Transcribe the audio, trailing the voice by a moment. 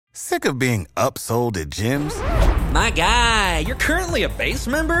Sick of being upsold at gyms? My guy, you're currently a base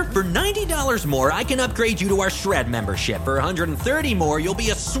member? For $90 more, I can upgrade you to our Shred membership. For $130 more, you'll be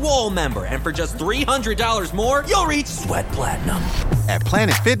a Swole member. And for just $300 more, you'll reach Sweat Platinum. At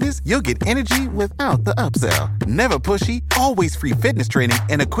Planet Fitness, you'll get energy without the upsell. Never pushy, always free fitness training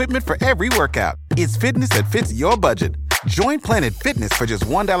and equipment for every workout. It's fitness that fits your budget. Join Planet Fitness for just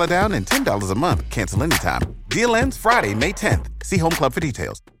 $1 down and $10 a month. Cancel anytime. Deal ends Friday, May 10th. See Home Club for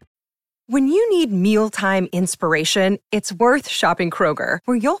details. When you need mealtime inspiration, it's worth shopping Kroger,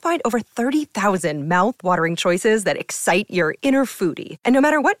 where you'll find over 30,000 mouth-watering choices that excite your inner foodie. And no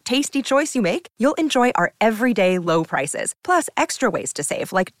matter what tasty choice you make, you'll enjoy our everyday low prices, plus extra ways to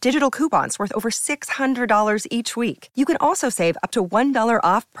save, like digital coupons worth over $600 each week. You can also save up to $1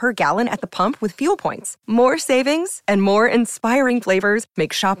 off per gallon at the pump with fuel points. More savings and more inspiring flavors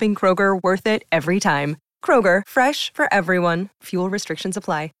make shopping Kroger worth it every time. Kroger, fresh for everyone. Fuel restrictions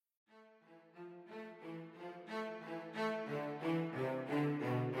apply.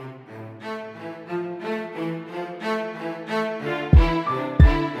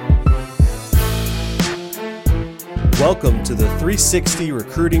 Welcome to the 360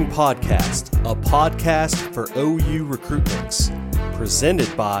 Recruiting Podcast, a podcast for OU recruitments,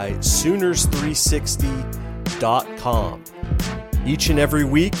 presented by Sooners360.com. Each and every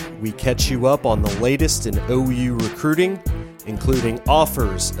week, we catch you up on the latest in OU recruiting, including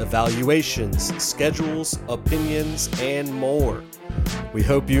offers, evaluations, schedules, opinions, and more. We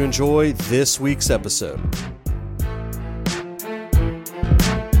hope you enjoy this week's episode.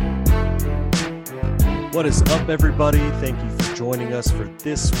 What is up, everybody? Thank you for joining us for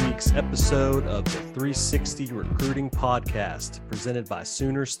this week's episode of the 360 Recruiting Podcast, presented by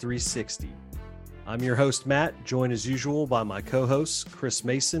Sooners 360. I'm your host, Matt, joined as usual by my co-hosts, Chris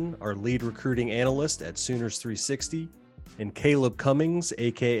Mason, our lead recruiting analyst at Sooners 360, and Caleb Cummings,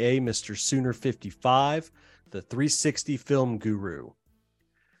 aka Mr. Sooner 55, the 360 film guru.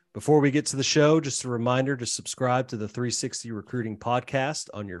 Before we get to the show, just a reminder to subscribe to the 360 Recruiting Podcast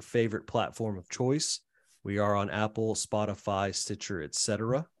on your favorite platform of choice. We are on Apple, Spotify, Stitcher,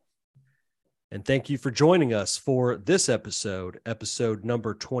 etc. And thank you for joining us for this episode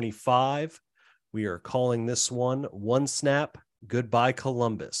number 25. We are calling this one Snap, Goodbye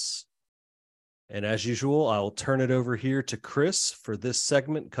Columbus. And as usual, I'll turn it over here to Chris for this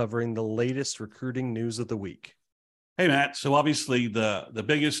segment covering the latest recruiting news of the week. Hey, Matt. So obviously the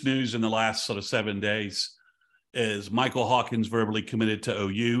biggest news in the last sort of 7 days is Michael Hawkins verbally committed to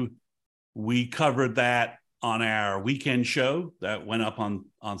OU. We covered that on our weekend show that went up on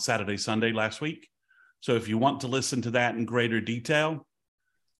Saturday, Sunday last week. So if you want to listen to that in greater detail,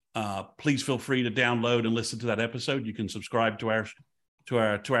 please feel free to download and listen to that episode. You can subscribe to our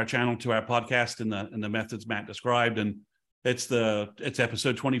channel, to our podcast in the methods Matt described. And it's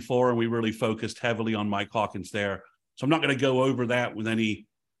episode 24, and we really focused heavily on Mike Hawkins there. So I'm not going to go over that not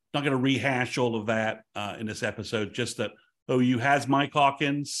going to rehash all of that in this episode, just that OU has Mike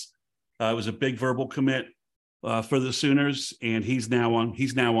Hawkins. It was a big verbal commit for the Sooners, and he's now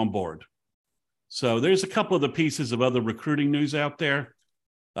on board. So there's a couple of the pieces of other recruiting news out there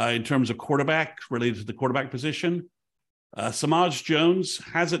in terms of quarterback, related to the quarterback position. Samaj Jones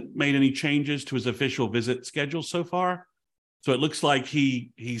hasn't made any changes to his official visit schedule so far. So it looks like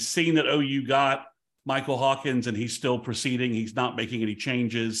he's seen that OU got Michael Hawkins, and he's still proceeding. He's not making any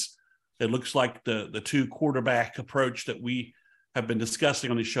changes. It looks like the two quarterback approach that we have been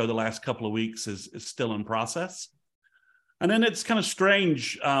discussing on this show the last couple of weeks is still in process. And then it's kind of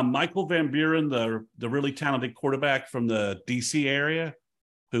strange. Michael Van Buren, the really talented quarterback from the DC area,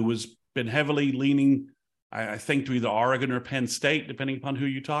 who has been heavily leaning, I think, to either Oregon or Penn State, depending upon who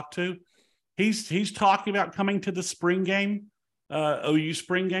you talk to. He's talking about coming to the spring game, OU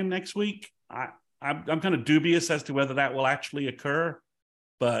spring game next week. I'm kind of dubious as to whether that will actually occur,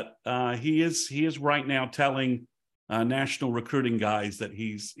 but he is right now telling national recruiting guys that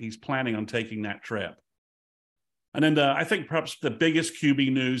he's planning on taking that trip. And then I think perhaps the biggest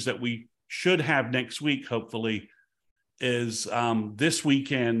QB news that we should have next week, hopefully, is this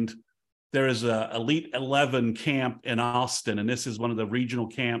weekend. There is a Elite 11 camp in Austin, and this is one of the regional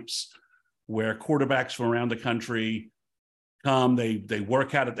camps where quarterbacks from around the country come. They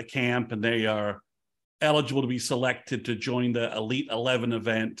work out at the camp, and they are eligible to be selected to join the Elite 11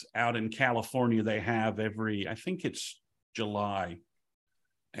 event out in California. They have I think it's July.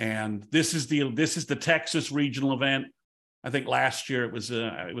 And this is the Texas regional event. I think last year it was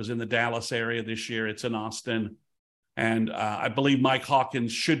in the Dallas area. This year it's in Austin. And I believe Mike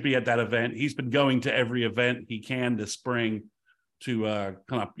Hawkins should be at that event. He's been going to every event he can this spring to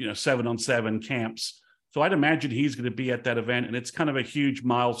kind of 7-on-7 camps So I'd imagine he's going to be at that event, and it's kind of a huge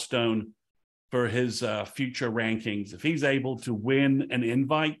milestone for his future rankings. If he's able to win an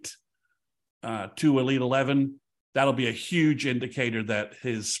invite to Elite 11, that'll be a huge indicator that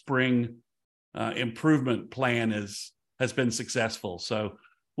his spring improvement plan has been successful. So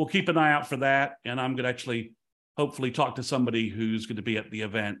we'll keep an eye out for that, and I'm going to actually hopefully talk to somebody who's going to be at the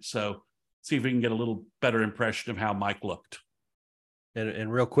event. So see if we can get a little better impression of how Mike looked.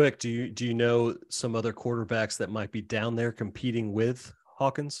 And real quick, do you know some other quarterbacks that might be down there competing with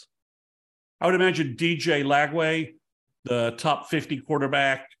Hawkins? I would imagine DJ Lagway, the top 50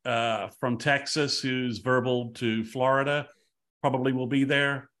 quarterback from Texas, who's verbal to Florida, probably will be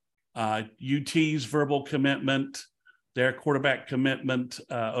there. UT's verbal commitment, their quarterback commitment,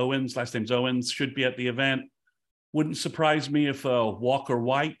 Owens, last name's Owens, should be at the event. Wouldn't surprise me if Walker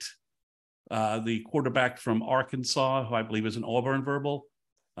White, the quarterback from Arkansas, who I believe is an Auburn verbal,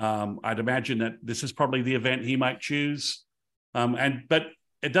 I'd imagine that this is probably the event he might choose. But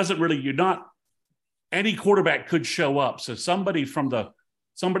it doesn't really, any quarterback could show up. So somebody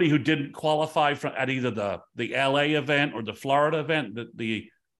who didn't qualify at either the LA event or the Florida event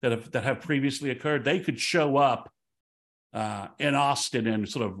that have previously occurred, they could show up in Austin and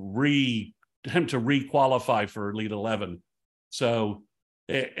sort of attempt to re-qualify for Elite 11. So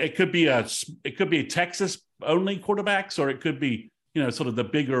it could be a Texas only quarterbacks, or it could be sort of the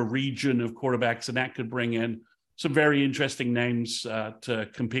bigger region of quarterbacks, and that could bring in some very interesting names to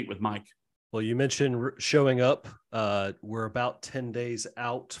compete with Mike. Well, you mentioned showing up. We're about 10 days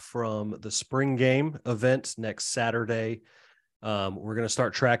out from the spring game event next Saturday. We're going to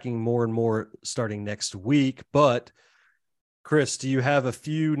start tracking more and more starting next week. But, Chris, do you have a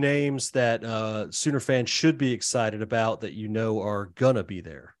few names that Sooner fans should be excited about that are going to be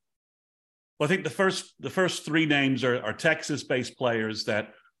there? Well, I think the first three names are Texas-based players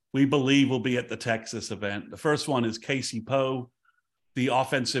that we believe will be at the Texas event. The first one is Casey Poe, the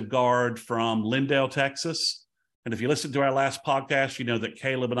offensive guard from Lindale, Texas. And if you listen to our last podcast, you know that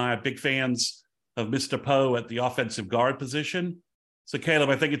Caleb and I are big fans of Mr. Poe at the offensive guard position. So Caleb,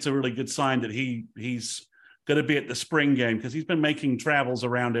 I think it's a really good sign that he's going to be at the spring game, because he's been making travels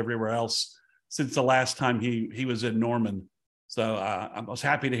around everywhere else since the last time he was in Norman. So I was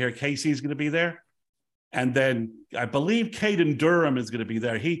happy to hear Casey's going to be there. And then I believe Caden Durham is going to be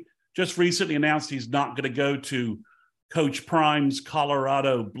there. He just recently announced he's not going to go to Coach Prime's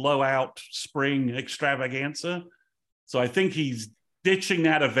Colorado blowout spring extravaganza. So I think he's ditching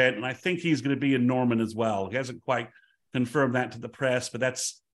that event, and I think he's going to be in Norman as well. He hasn't quite confirmed that to the press, but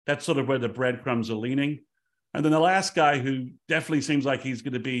that's sort of where the breadcrumbs are leaning. And then the last guy who definitely seems like he's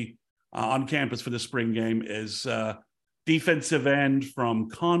going to be on campus for the spring game is defensive end from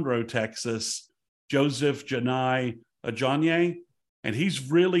Conroe, Texas, Joseph Janai Ajonye. And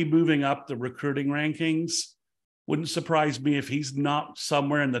he's really moving up the recruiting rankings. Wouldn't surprise me if he's not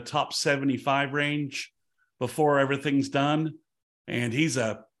somewhere in the top 75 range before everything's done. And he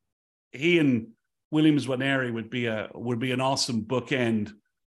and Williams Nwaneri would be an awesome bookend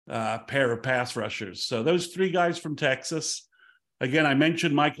pair of pass rushers. So those three guys from Texas. Again, I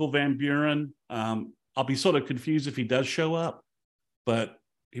mentioned Michael Van Buren. I'll be sort of confused if he does show up, but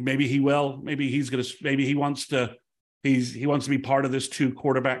maybe he will. Maybe he wants to be part of this 2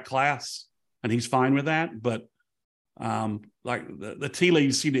 quarterback class, and he's fine with that. But like the tea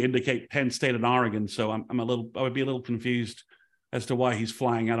leaves seem to indicate Penn State and Oregon, so I would be a little confused as to why he's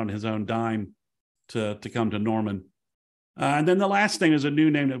flying out on his own dime to come to Norman. And then the last thing is a new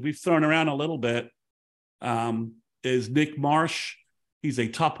name that we've thrown around a little bit, is Nick Marsh. He's a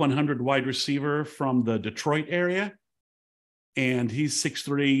top 100 wide receiver from the Detroit area, and he's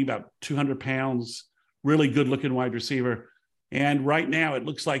 6'3", about 200 pounds, really good-looking wide receiver. And right now it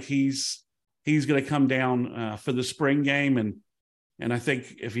looks like he's going to come down for the spring game. And I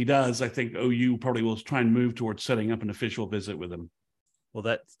think if he does, I think OU probably will try and move towards setting up an official visit with him. Well,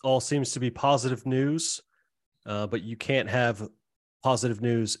 that all seems to be positive news, but you can't have positive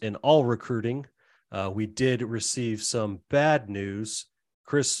news in all recruiting. We did receive some bad news.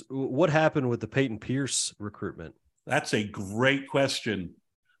 Chris, what happened with the Peyton Pierce recruitment? That's a great question.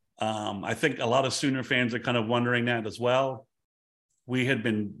 I think a lot of Sooner fans are kind of wondering that as well.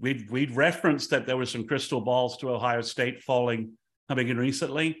 We'd referenced that there were some crystal balls to Ohio State coming in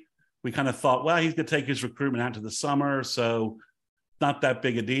recently. We kind of thought, well, he's going to take his recruitment out to the summer, so not that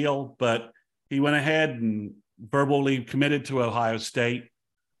big a deal. But he went ahead and verbally committed to Ohio State.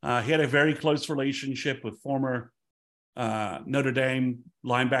 He had a very close relationship with former Notre Dame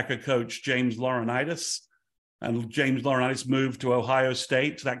linebacker coach James Laurinaitis. And James Laurinaitis moved to Ohio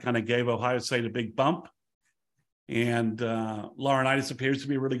State, so that kind of gave Ohio State a big bump. And Laurinaitis appears to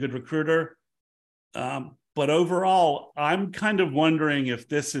be a really good recruiter. But overall, I'm kind of wondering if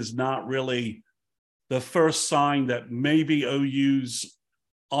this is not really the first sign that maybe OU's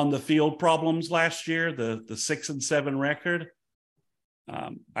on the field problems last year, the 6-7 record.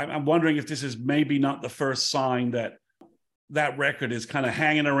 I'm wondering if this is maybe not the first sign that record is kind of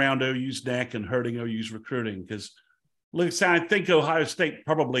hanging around OU's neck and hurting OU's recruiting. Because I think Ohio State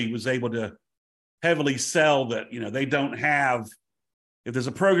probably was able to heavily sell that, they don't have, if there's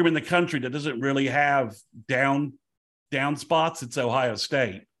a program in the country that doesn't really have down spots, it's Ohio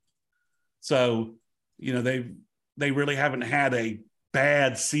State. So, they really haven't had a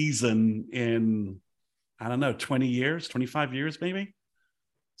bad season in, 20 years, 25 years, maybe.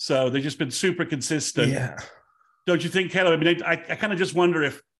 So they've just been super consistent. Yeah. Don't you think, Caleb? I mean, I kind of just wonder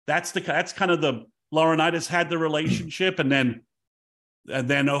if that's kind of the Laurinaitis had the relationship, and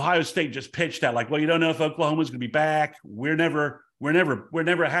then Ohio State just pitched out like, well, you don't know if Oklahoma's going to be back. We're never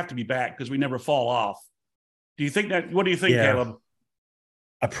have to be back because we never fall off. Do you think that? What do you think, Caleb?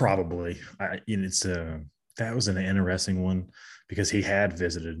 That was an interesting one because he had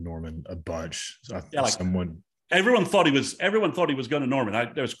visited Norman a bunch. Everyone thought he was going to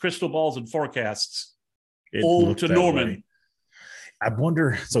Norman. There was crystal balls and forecasts all to Norman. Way. I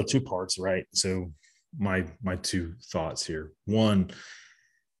wonder. So 2 parts, right? So my 2 thoughts here. One,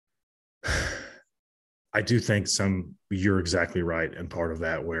 I do think you're exactly right. And part of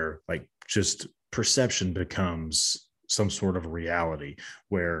that where like just perception becomes some sort of reality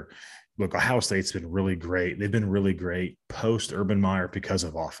where, look, Ohio State's been really great. They've been really great post Urban Meyer because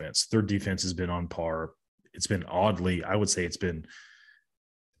of offense. Their defense has been on par. It's been I would say it's been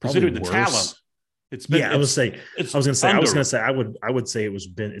probably worse. The talent. It's been. Yeah, I was going to say I would say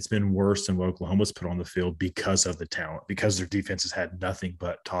it's been worse than what Oklahoma's put on the field because of the talent, because their defense has had nothing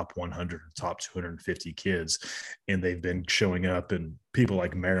but top 100, top 250 kids, and they've been showing up, and people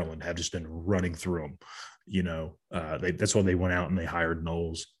like Maryland have just been running through them. That's why they went out and they hired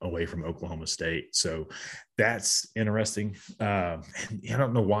Knowles away from Oklahoma State. So that's interesting. And I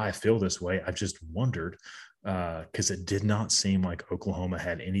don't know why I feel this way. I've just wondered because it did not seem like Oklahoma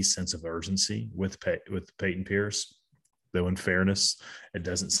had any sense of urgency with Peyton Pierce. Though in fairness, it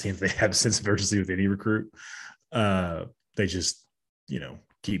doesn't seem they have a sense of urgency with any recruit. They just,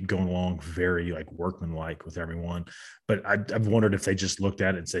 keep going along very like workmanlike with everyone. But I've wondered if they just looked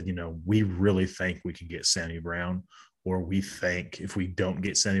at it and said, we really think we can get Sammy Brown, or we think if we don't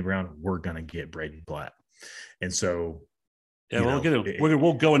get Sammy Brown, we're going to get Braden Blatt. And so,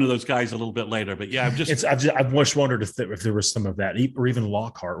 we'll go into those guys a little bit later, but yeah, I've just wondered if there was some of that, or even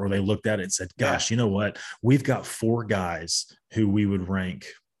Lockhart, where they looked at it and said, gosh, you know what? We've got 4 guys who we would rank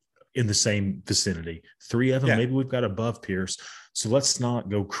in the same vicinity. 3 of them, maybe we've got above Pierce. So let's not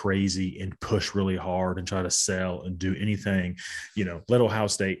go crazy and push really hard and try to sell and do anything, let Ohio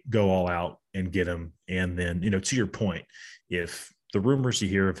State go all out and get him. And then, to your point, if the rumors you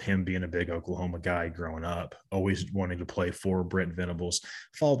hear of him being a big Oklahoma guy growing up, always wanting to play for Brent Venables,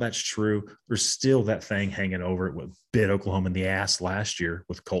 if all that's true, there's still that thing hanging over it with bit Oklahoma in the ass last year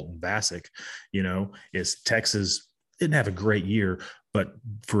with Colton Vasek, is Texas didn't have a great year, but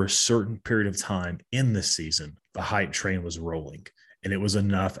for a certain period of time in this season, the hype train was rolling. And it was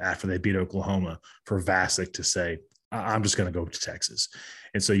enough after they beat Oklahoma for Vasek to say, I'm just going to go to Texas.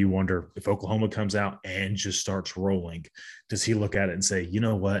 And so you wonder if Oklahoma comes out and just starts rolling, does he look at it and say, you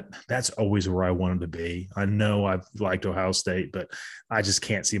know what, that's always where I wanted to be. I know I've liked Ohio State, but I just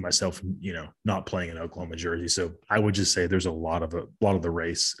can't see myself, not playing in Oklahoma jersey. So I would just say there's a lot of the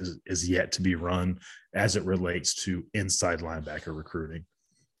race is yet to be run as it relates to inside linebacker recruiting.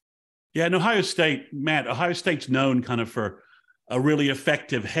 Yeah, and Ohio State's known kind of for a really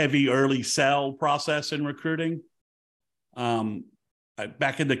effective, heavy early sell process in recruiting.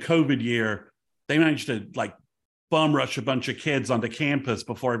 Back in the COVID year, they managed to bum rush a bunch of kids onto campus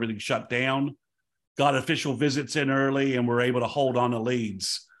before everything shut down, got official visits in early, and were able to hold on to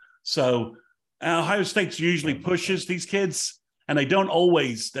leads. So Ohio State usually pushes these kids, and they don't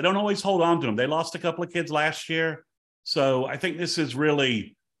always hold on to them. They lost a couple of kids last year. So I think this is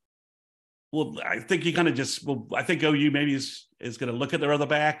really, I think OU maybe is going to look at their other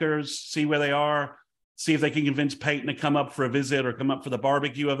backers, see where they are, see if they can convince Peyton to come up for a visit or come up for the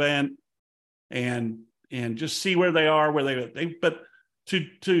barbecue event, and just see where they are, but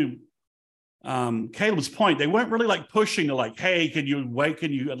to Caleb's point, they weren't really pushing to hey, can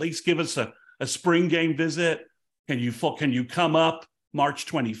you at least give us a spring game visit? Can you come up March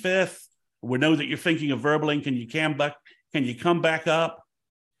 25th? We know that you're thinking of verbaling. Can you come back up?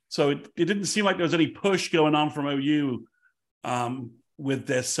 So it didn't seem like there was any push going on from OU with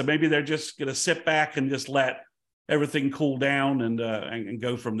this. So maybe they're just going to sit back and just let everything cool down and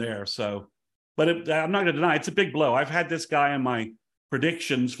go from there. So But I'm not going to deny it's a big blow. I've had this guy in my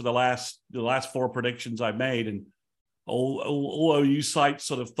predictions for the last 4 predictions I've made, and all OU sites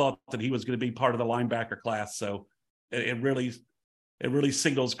sort of thought that he was going to be part of the linebacker class. So it really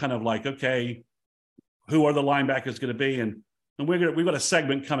signals kind of like, okay, who are the linebackers going to be? And we've got a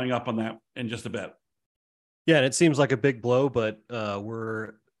segment coming up on that in just a bit. Yeah, and it seems like a big blow, but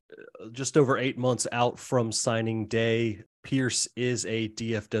we're just over 8 months out from signing day. Pierce is a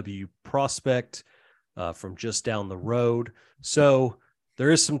DFW prospect from just down the road. So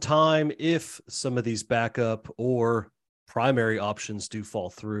there is some time if some of these backup or primary options do fall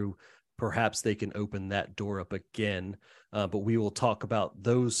through. Perhaps they can open that door up again. But we will talk about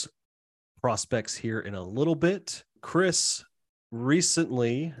those prospects here in a little bit. Chris,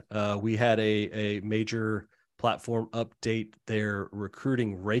 recently we had a major platform update their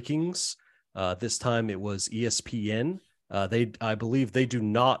recruiting rankings. This time it was ESPN. I believe they do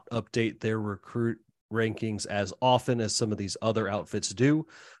not update their recruit rankings as often as some of these other outfits do,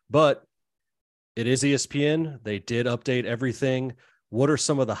 but it is ESPN. They did update everything. What are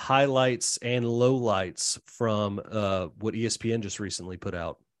some of the highlights and lowlights from what ESPN just recently put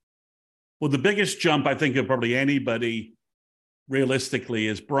out? Well, the biggest jump I think of probably anybody realistically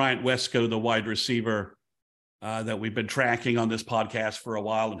is Bryant Wesco, the wide receiver that we've been tracking on this podcast for a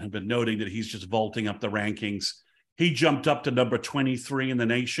while and have been noting that he's just vaulting up the rankings. He jumped up to number 23 in the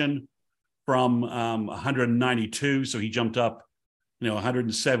nation from 192. So he jumped up,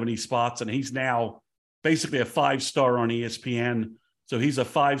 170 spots, and he's now basically a 5-star on ESPN. So he's a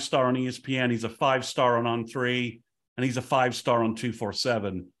 5-star on ESPN. He's a 5-star on On3, and he's a 5-star on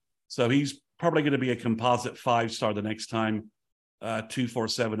 247. So he's probably going to be a composite 5-star the next time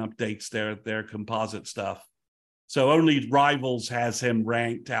 247 updates their composite stuff. So only Rivals has him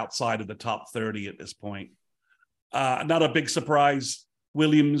ranked outside of the top 30 at this point. Not a big surprise.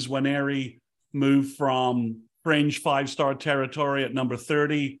 Williams Nwaneri moved from fringe 5-star territory at number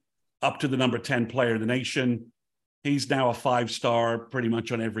 30 up to the number 10 player in the nation. He's now a 5-star pretty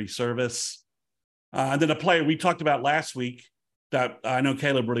much on every service. And then a player we talked about last week that I know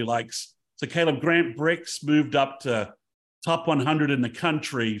Caleb really likes. So Caleb Grant Bricks moved up to top 100 in the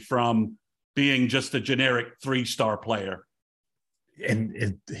country from being just a generic 3-star player.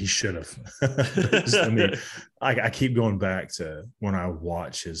 And he should have. I keep going back to when I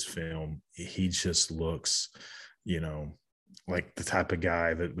watch his film. He just looks, like the type of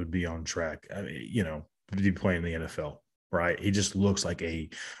guy that would be on track. I mean, to be playing in the NFL, right? He just looks like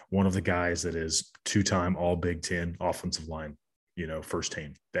one of the guys that is 2-time All Big Ten offensive line, first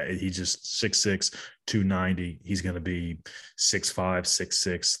team. That he just 6'6", 290. He's going to be 6'5",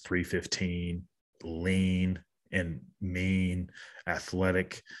 6'6", 315, lean and mean,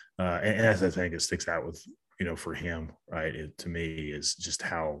 athletic, and that's the thing that sticks out with for him, right? To me is just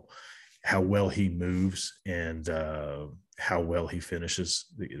how well he moves and how well he finishes.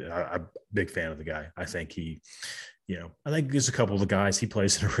 I'm a big fan of the guy. I think I think there's a couple of the guys he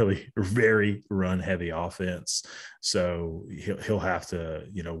plays in a really very run heavy offense, so he'll have to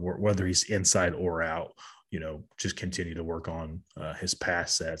whether he's inside or out, just continue to work on his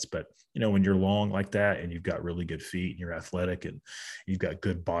pass sets. But, when you're long like that and you've got really good feet and you're athletic and you've got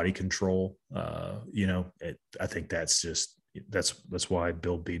good body control, I think that's why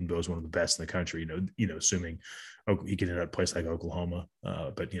Bill Bedenbaugh is one of the best in the country, assuming he could end up at a place like Oklahoma.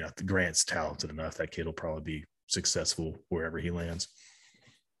 But, Grant's talented enough. That kid will probably be successful wherever he lands.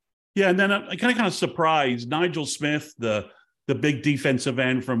 Yeah. And then I kind of surprised Nigel Smith, the big defensive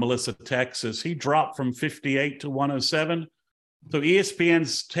end from Melissa, Texas. He dropped from 58 to 107. So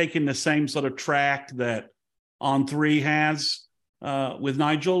ESPN's taking the same sort of track that On3 has with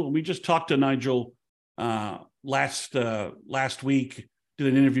Nigel. We just talked to Nigel last week. Did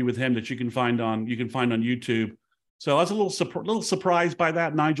an interview with him that you can find on YouTube. So I was a little surprised by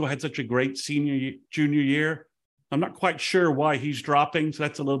that. Nigel had such a great junior year. I'm not quite sure why he's dropping. So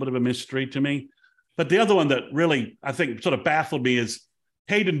that's a little bit of a mystery to me. But the other one that really, I think, sort of baffled me is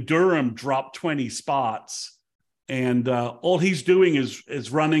Hayden Durham dropped 20 spots. And all he's doing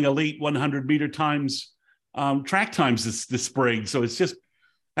is running elite 100-meter times, track times this spring. So it's just,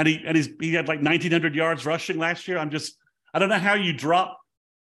 and he had like 1,900 yards rushing last year. I don't know how you drop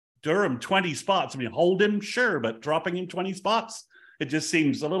Durham 20 spots. I mean, hold him, sure, but dropping him 20 spots, it just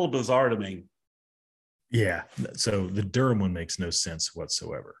seems a little bizarre to me. Yeah. So the Durham one makes no sense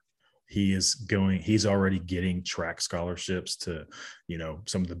whatsoever. He's already getting track scholarships to,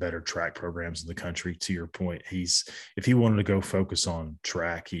 some of the better track programs in the country. To your point, if he wanted to go focus on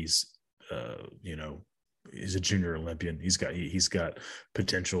track, he's a junior Olympian. He's got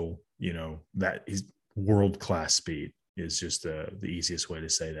potential, that he's world-class speed, is just the easiest way to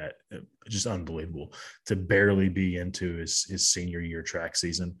say that. Just unbelievable to barely be into his senior year track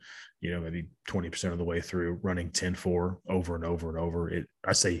season, maybe 20% of the way through, running 10-4 over and over and over.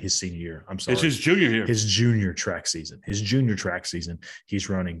 I say his senior year. I'm sorry. It's his junior year. His junior track season. He's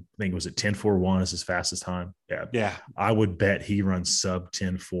running, I think it was at 10-4-1 is his fastest time. Yeah. Yeah. I would bet he runs sub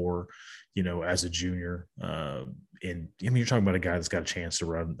 10-4, as a junior. And you're talking about a guy that's got a chance to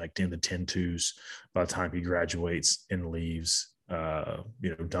run like 10 to 10-2s by the time he graduates and leaves,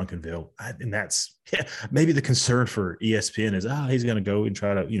 Duncanville. And that's maybe the concern for ESPN is, he's going to go and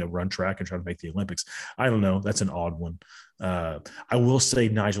try to, run track and try to make the Olympics. I don't know. That's an odd one. I will say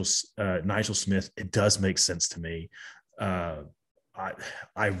Nigel Smith, it does make sense to me. I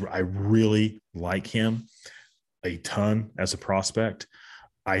really like him a ton as a prospect.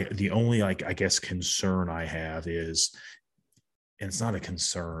 The only, I guess, concern I have is, and it's not a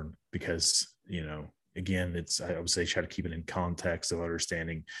concern because, again, I would say try to keep it in context of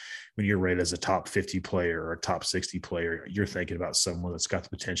understanding when you're rated as a top 50 player or a top 60 player, you're thinking about someone that's got the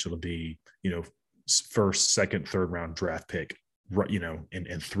potential to be, first, second, third round draft pick,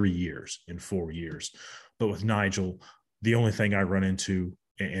 in 3 years, in 4 years. But with Nigel, the only thing I run into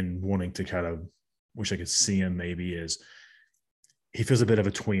and wanting to kind of wish I could see him maybe is, he feels a bit of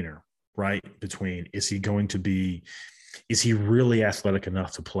a tweener, right? Between is he really athletic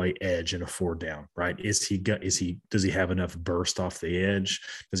enough to play edge in a 4 down, right? Does he have enough burst off the edge?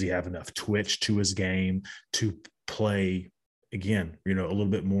 Does he have enough twitch to his game to play again, a little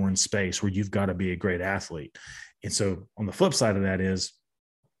bit more in space where you've got to be a great athlete? And so on the flip side of that is,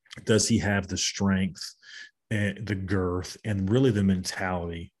 does he have the strength and the girth and really the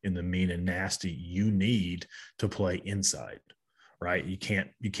mentality and the mean and nasty you need to play inside? Right. You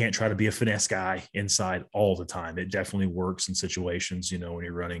can't try to be a finesse guy inside all the time. It definitely works in situations, when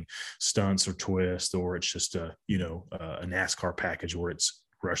you're running stunts or twist, or it's just a NASCAR package where it's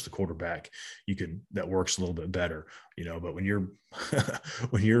rush the quarterback. That works a little bit better, but when you're,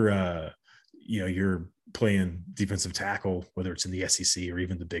 you're playing defensive tackle, whether it's in the SEC or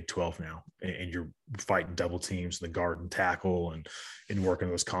even the Big 12 now, and you're fighting double teams in the guard and tackle and working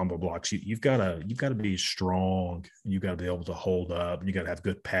those combo blocks, you've got to be strong, and you've got to be able to hold up, and you got to have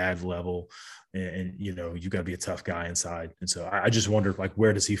good pad level, and you've got to be a tough guy inside. And so I just wonder,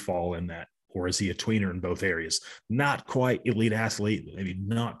 where does he fall in that? Or is he a tweener in both areas? Not quite elite athlete, maybe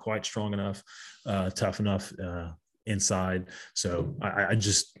not quite strong enough, tough enough inside. So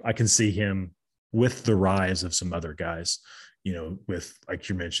I can see him with the rise of some other guys, with, like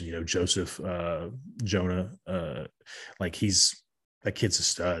you mentioned, Joseph, Jonah, that kid's a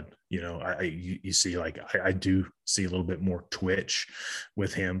stud. You see, I do see a little bit more twitch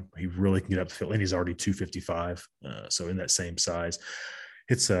with him. He really can get up the field, and he's already 255. So in that same size,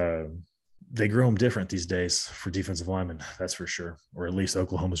 it's they grow them different these days for defensive linemen, that's for sure. Or at least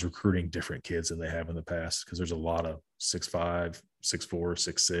Oklahoma's recruiting different kids than they have in the past, because there's a lot of 6'5", 6'4",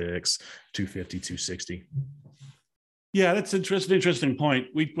 6'6", 250, 260. Yeah, that's an interesting point.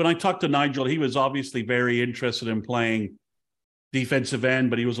 When I talked to Nigel, he was obviously very interested in playing defensive end,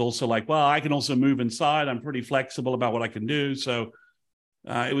 but he was also like, well, I can also move inside. I'm pretty flexible about what I can do. So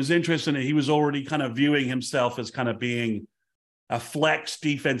it was interesting that he was already kind of viewing himself as kind of being a flex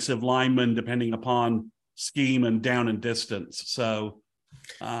defensive lineman, depending upon scheme and down and distance. So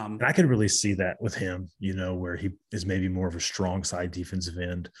and I can really see that with him, where he is maybe more of a strong side defensive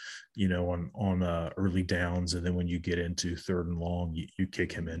end, on early downs. And then when you get into third and long, you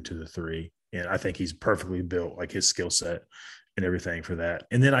kick him into the 3. And I think he's perfectly built, his skill set and everything for that.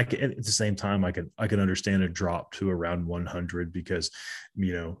 And then at the same time, I could understand a drop to around 100, because,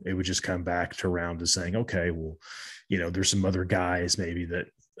 it would just come back to around to saying, okay, well, there's some other guys maybe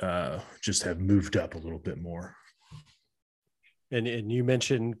that just have moved up a little bit more. And you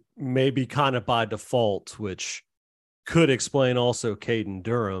mentioned maybe kind of by default, which could explain also Caden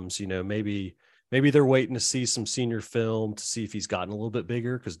Durham's, maybe they're waiting to see some senior film to see if he's gotten a little bit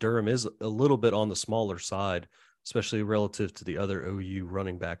bigger, because Durham is a little bit on the smaller side, especially relative to the other OU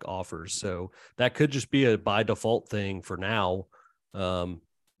running back offers. So that could just be a by default thing for now.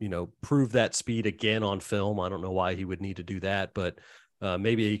 Prove that speed again on film. I don't know why he would need to do that, but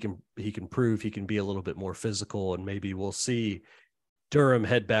maybe he can prove he can be a little bit more physical, and maybe we'll see Durham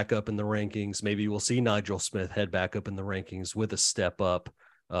head back up in the rankings. Maybe we'll see Nigel Smith head back up in the rankings with a step up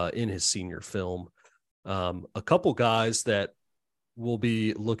in his senior film. A couple guys that we'll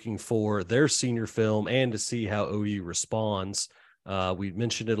be looking for their senior film and to see how OU responds. We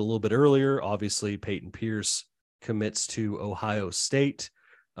mentioned it a little bit earlier. Obviously, Peyton Pierce commits to Ohio State.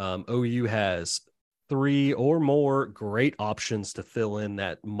 OU has 3 or more great options to fill in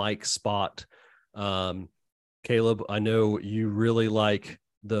that Mike spot. Caleb, I know you really like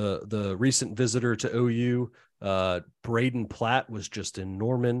the recent visitor to OU. Braden Platt was just in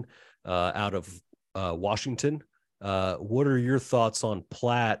Norman, out of Washington. What are your thoughts on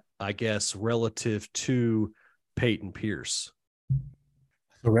Platt, I guess, relative to Peyton Pierce?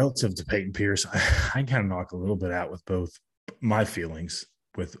 Relative to Peyton Pierce, I kind of knock a little bit out with both my feelings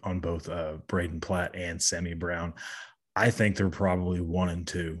on both Braden Platt and Sammy Brown. I think they're probably 1 and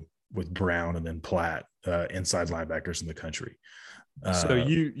 2 with Brown and then Platt, inside linebackers in the country. So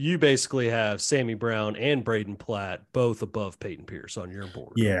you basically have Sammy Brown and Braden Platt both above Peyton Pierce on your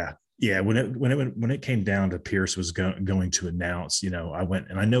board. Yeah. When it came down to Pierce was going to announce, I went,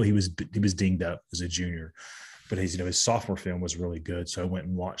 and I know he was dinged up as a junior, but his sophomore film was really good. So I went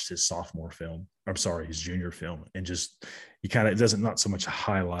and watched his his junior film, and just, it doesn't, not so much a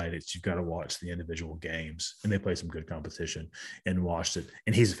highlight. It's, you've got to watch the individual games, and they play some good competition, and watched it.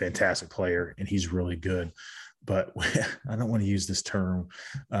 And he's a fantastic player, and he's really good. But I don't want to use this term,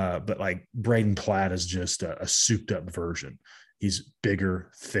 but like Braden Platt is just a souped up version. He's bigger,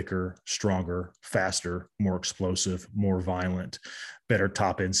 thicker, stronger, faster, more explosive, more violent, better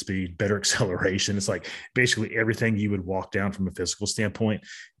top end speed, better acceleration. It's like basically everything you would walk down from a physical standpoint.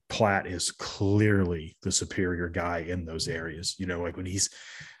 Platt is clearly the superior guy in those areas. Like when he's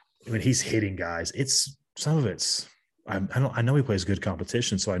hitting guys, I know he plays good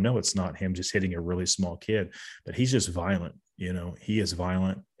competition, so I know it's not him just hitting a really small kid, but he's just violent. He is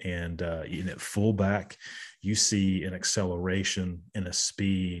violent, and at fullback, you see an acceleration and a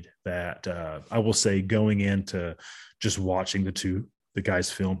speed that I will say, going into just watching the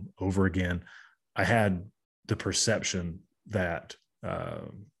guys film over again, I had the perception that the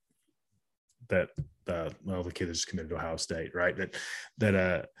kid that just committed to Ohio State, right?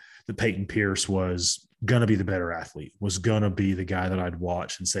 That Peyton Pierce was going to be the better athlete, was going to be the guy that I'd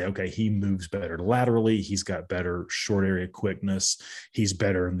watch and say, okay, he moves better laterally. He's got better short area quickness. He's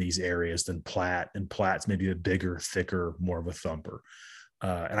better in these areas than Platt. And Platt's maybe a bigger, thicker, more of a thumper.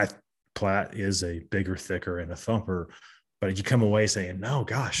 Platt is a bigger, thicker, and a thumper, but you come away saying, no,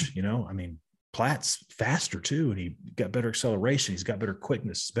 gosh, Platt's faster too, and he got better acceleration. He's got better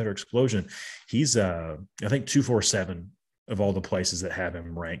quickness, better explosion. He's, I think 247 of all the places that have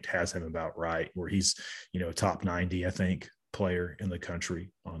him ranked has him about right, where he's, a top 90, I think, player in the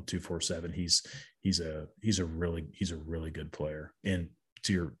country on 247. He's a really good player. And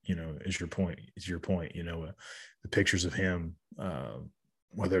to your, your point, the pictures of him,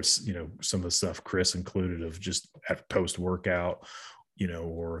 whether it's, some of the stuff Chris included of just at post workout,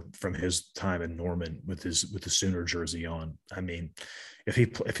 or from his time in Norman with the Sooner jersey on. I mean, if he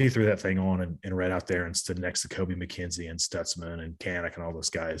threw that thing on and ran out there and stood next to Kobe McKenzie and Stutzman and Kanak and all those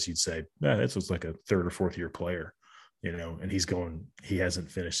guys, you'd say, this was like a 3rd or 4th year player, and he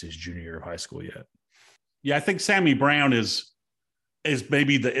hasn't finished his junior year of high school yet. Yeah, I think Sammy Brown is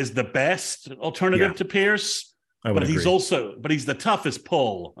maybe the best alternative to Pierce, but he's the toughest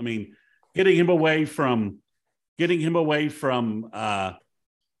pull. I mean, getting him away from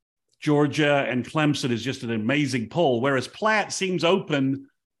Georgia and Clemson is just an amazing pull, whereas Platt seems open,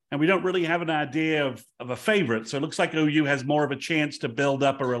 and we don't really have an idea of a favorite. So it looks like OU has more of a chance to build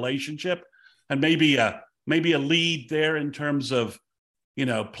up a relationship, and maybe a lead there in terms of,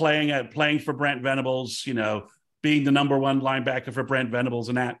 playing for Brent Venables, being the number 1 linebacker for Brent Venables,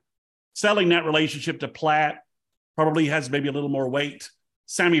 and that selling that relationship to Platt probably has maybe a little more weight.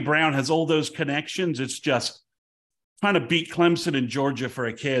 Sammy Brown has all those connections. It's just trying to beat Clemson and Georgia for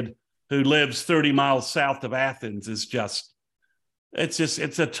a kid who lives 30 miles south of Athens it's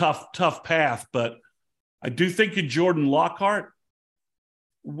a tough path. But I do think in Jordan Lockhart,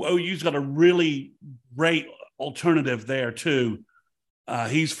 OU's got a really great alternative there too.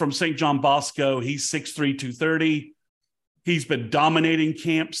 He's from St. John Bosco. He's 6'3", 230. He's been dominating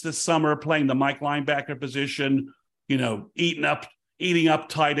camps this summer, playing the Mike linebacker position, eating up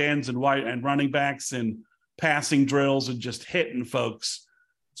tight ends and running backs and passing drills and just hitting folks.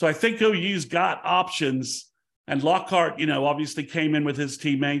 So I think OU's got options, and Lockhart, obviously came in with his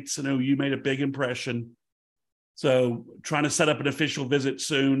teammates, and OU made a big impression. So trying to set up an official visit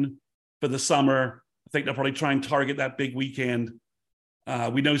soon for the summer. I think they'll probably try and target that big weekend.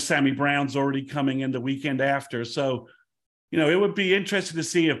 We know Sammy Brown's already coming in the weekend after. So, it would be interesting to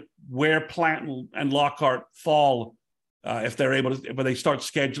see where Platt and Lockhart fall if they're able to, if they start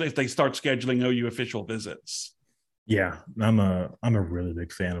scheduling OU official visits. Yeah, I'm a really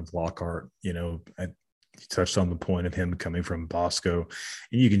big fan of Lockhart. You touched on the point of him coming from Bosco,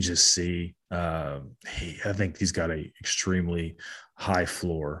 and you can just see. I think he's got a extremely high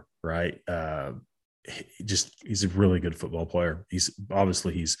floor, right? he's a really good football player.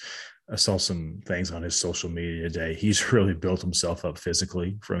 I saw some things on his social media today. He's really built himself up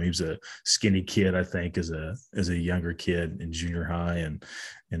physically he was a skinny kid, I think, as a younger kid in junior high and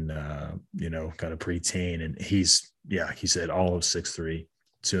kind of preteen. And he said all of 6'3",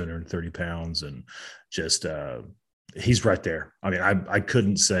 230 pounds, and just he's right there. I mean, I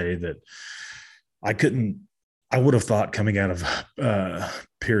couldn't say that I would have thought coming out of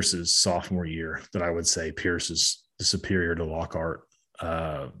Pierce's sophomore year that I would say Pierce is superior to Lockhart.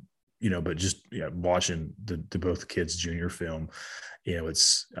 But just watching the both kids' junior film,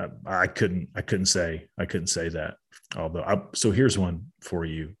 it's I couldn't say that. Although, so here's one for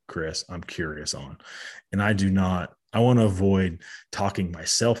you, Chris. I'm curious on, and I want to avoid talking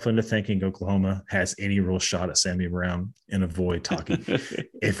myself into thinking Oklahoma has any real shot at Sammy Brown, and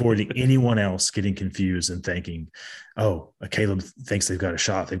avoiding anyone else getting confused and thinking, oh, Caleb thinks they've got a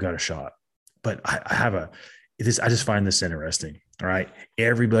shot. But I just find this interesting. All right.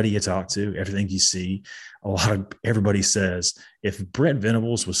 Everybody you talk to, everything you see, everybody says if Brent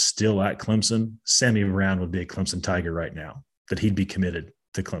Venables was still at Clemson, Sammy Brown would be a Clemson Tiger right now, that he'd be committed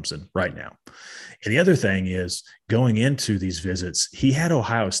to Clemson right now. And the other thing is, going into these visits, he had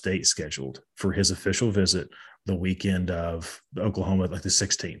Ohio State scheduled for his official visit the weekend of Oklahoma, like the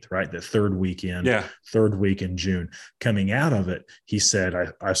 16th, right? The third week in June. Coming out of it, he said,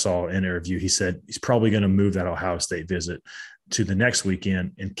 I saw an interview, he said he's probably going to move that Ohio State visit to the next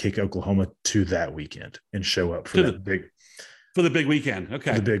weekend and kick Oklahoma to that weekend and show up for the big weekend.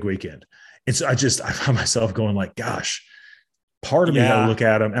 Okay. The big weekend. And so I found myself going like, gosh, part of me, I look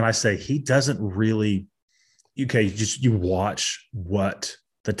at him and I say, he doesn't really, you watch what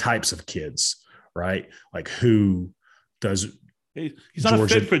the types of kids, right? Like who does. He's not a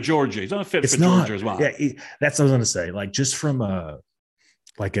fit for Georgia. He's not a fit for Georgia as well. Yeah. That's what I was going to say. Like just from a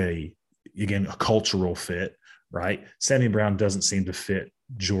cultural fit, right? Sammy Brown doesn't seem to fit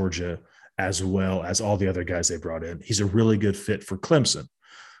Georgia as well as all the other guys they brought in. He's a really good fit for Clemson,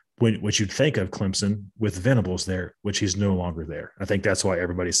 which you'd think of Clemson with Venables there, which he's no longer there. I think that's why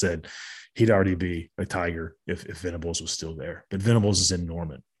everybody said he'd already be a Tiger if Venables was still there. But Venables is in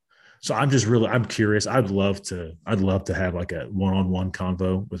Norman. So I'm curious. I'd love to have like a one-on-one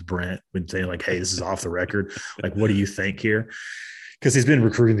convo with Brent and say like, hey, this is off the record. Like, what do you think here? Because he's been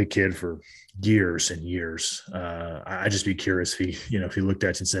recruiting the kid for years and years. I'd just be curious if he looked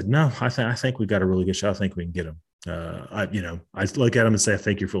at you and said, no, I think we got a really good shot. I think we can get him. I look at him and say, I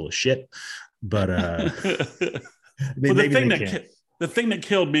think you're full of shit. But the thing that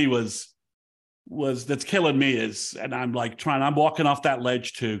killed me was that's killing me is, and I'm like I'm walking off that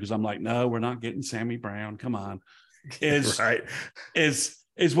ledge too, because I'm like, no, we're not getting Sammy Brown. Come on. Is right. Is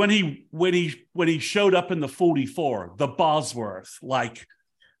when he showed up in the 44, the Bosworth, like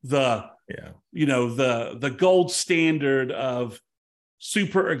the gold standard of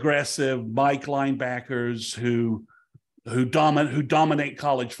super aggressive Mike linebackers who dominate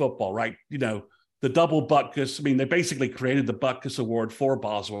college football, right? The double Butkus. I mean, they basically created the Butkus Award for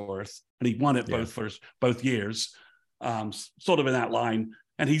Bosworth, and he won it both years, sort of in that line.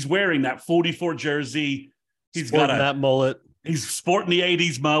 And he's wearing that 44 jersey. He's got that mullet. He's sporting the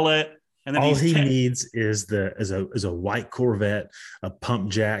 80s mullet. And then all he needs is a white Corvette, a pump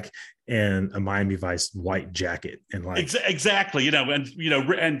jack, and a Miami Vice white jacket. And like exactly,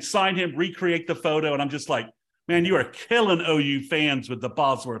 and sign him, recreate the photo. And I'm just like, man, you are killing OU fans with the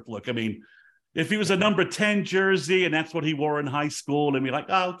Bosworth look. I mean, if he was a number 10 jersey and that's what he wore in high school, and be like,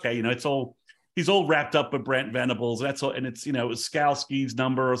 oh, okay, he's all wrapped up with Brent Venables. That's all, and it's it was Skalski's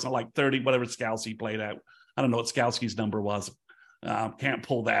number or something like 30, whatever Skalski played at. I don't know what Skalski's number was. Can't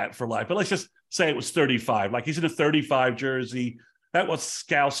pull that for life, but let's just say it was 35. Like he's in a 35 jersey. That was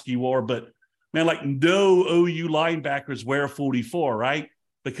Skalski wore, but man, like no OU linebackers wear 44, right?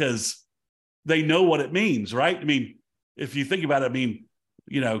 Because they know what it means, right? I mean, if you think about it, I mean,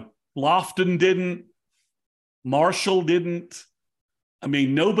 Lofton didn't, Marshall didn't. I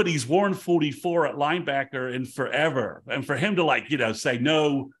mean, nobody's worn 44 at linebacker in forever. And for him to say,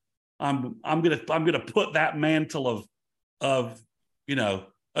 no, I'm gonna put that mantle of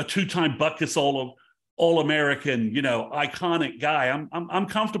a two-time Butkus All-American, iconic guy. I'm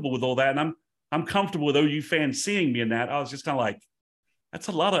comfortable with all that, and I'm comfortable with OU fans seeing me in that. I was just kind of like, that's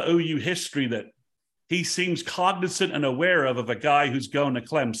a lot of OU history that he seems cognizant and aware of a guy who's going to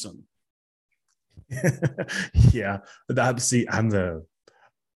Clemson. Yeah, I'm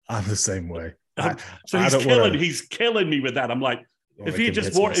the same way. He's killing me with that. I'm like, if he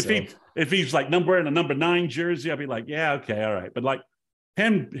just wore, if he's like wearing a number 9 jersey, I'd be like, yeah, okay, all right. But like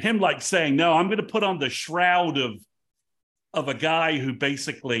him like saying, no, I'm going to put on the shroud of a guy who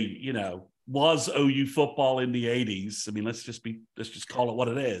basically, was OU football in the 80s. I mean, let's just call it what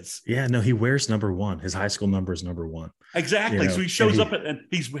it is. Yeah, no, he wears number 1. His high school number is number 1. Exactly. So he shows up and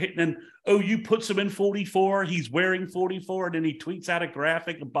he's hitting, and OU puts him in 44. He's wearing 44, and then he tweets out a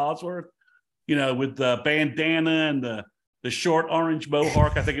graphic of Bosworth, with the bandana and the short orange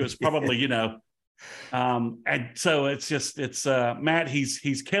mohawk. I think it was probably, and so it's Matt,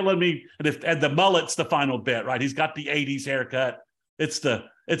 he's killing me. And the mullet's the final bit, right? He's got the 80s haircut. It's the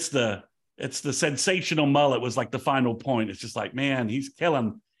sensational mullet was like the final point. It's just like, man, he's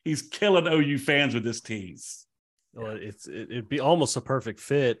killing OU fans with this tease. Well, it'd be almost a perfect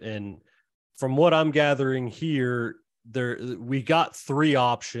fit. And from what I'm gathering here, we got 3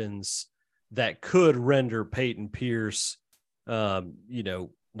 options that could render Peyton Pierce, not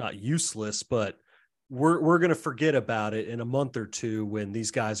useless, but we're going to forget about it in a month or two when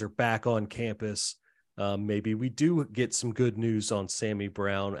these guys are back on campus. Maybe we do get some good news on Sammy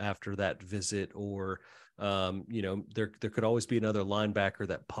Brown after that visit, or, there could always be another linebacker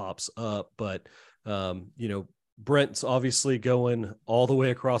that pops up, but, Brent's obviously going all the way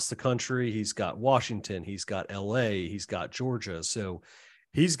across the country. He's got Washington, he's got LA, he's got Georgia. So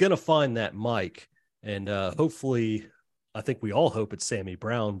he's going to find that Mike, and hopefully, I think we all hope it's Sammy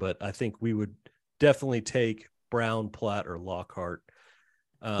Brown, but I think we would definitely take Brown, Platt, or Lockhart.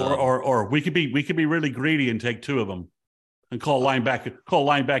 Or we could be really greedy and take 2 of them and call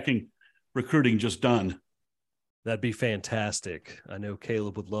linebacking recruiting just done. That'd be fantastic. I know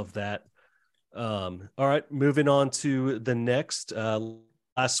Caleb would love that. All right, moving on to the next.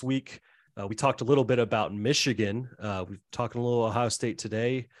 Last week, we talked a little bit about Michigan. We've talked a little Ohio State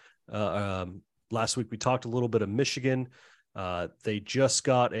today. Last week, we talked a little bit of Michigan. They just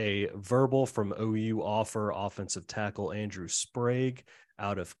got a verbal from OU offer offensive tackle Andrew Sprague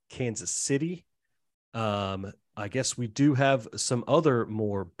out of Kansas City. I guess we do have some other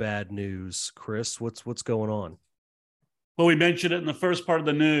more bad news. Chris, what's going on? Well, we mentioned it in the first part of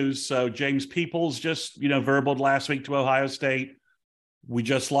the news. So James Peoples just, verbaled last week to Ohio State. We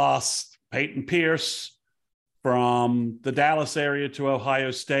just lost Peyton Pierce from the Dallas area to Ohio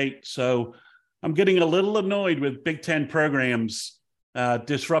State. So I'm getting a little annoyed with Big Ten programs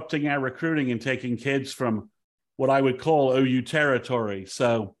disrupting our recruiting and taking kids from what I would call OU territory.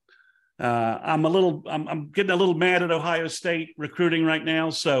 So I'm getting a little mad at Ohio State recruiting right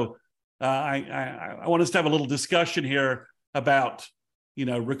now. So I want us to have a little discussion here about,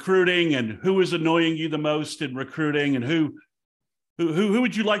 recruiting and who is annoying you the most in recruiting, and who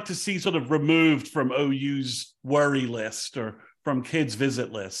would you like to see sort of removed from OU's worry list or from kids'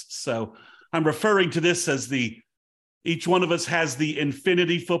 visit lists. So I'm referring to this as each one of us has the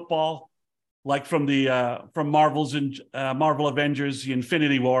Infinity Football, like from Marvel Avengers, the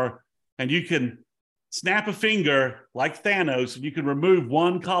Infinity War, and you can snap a finger like Thanos, and you can remove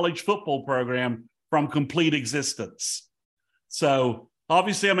one college football program from complete existence. So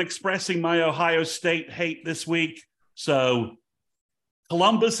obviously I'm expressing my Ohio State hate this week. So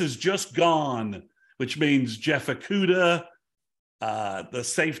Columbus is just gone, which means Jeff Okudah, the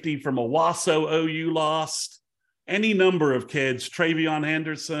safety from Owasso, OU lost. Any number of kids, Travion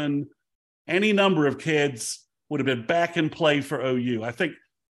Henderson, any number of kids would have been back in play for OU. I think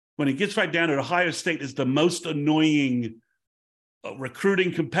when it gets right down to it, Ohio State is the most annoying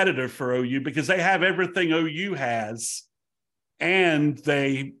recruiting competitor for OU because they have everything OU has, and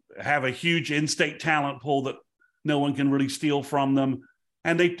they have a huge in-state talent pool that no one can really steal from them.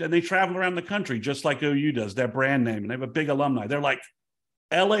 And they travel around the country just like OU does, their brand name, and they have a big alumni. They're like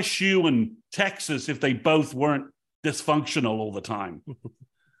LSU and Texas if they both weren't dysfunctional all the time.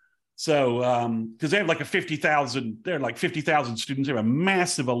 So, because they have like 50,000 students. They have a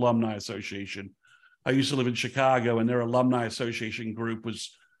massive alumni association. I used to live in Chicago, and their alumni association group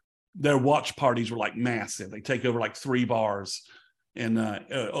their watch parties were like massive. They take over like 3 bars in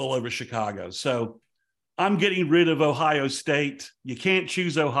all over Chicago. So I'm getting rid of Ohio State. You can't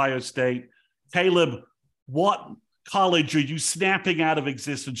choose Ohio State. Caleb, what college are you snapping out of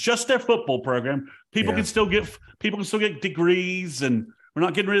existence? Just their football program. People can still get degrees, and we're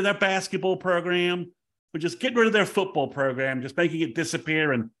not getting rid of their basketball program. We're just getting rid of their football program, just making it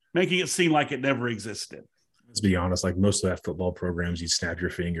disappear and making it seem like it never existed. Let's be honest, like most of that football programs, you snap your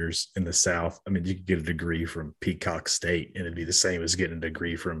fingers in the South. I mean, you could get a degree from Peacock State, and it'd be the same as getting a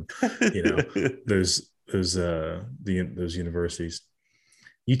degree from, those universities.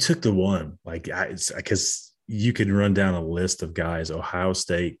 You took the one, because you can run down a list of guys, Ohio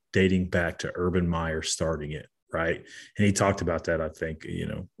State, dating back to Urban Meyer starting it, right? And he talked about that, I think,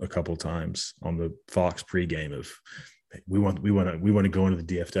 a couple of times on the Fox pregame of we want to go into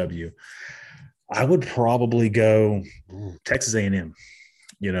the DFW. I would probably go Texas A&M.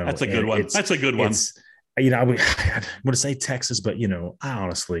 That's a good one. That's a good one. I would want to say Texas, but I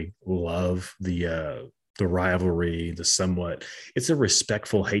honestly love the rivalry, it's a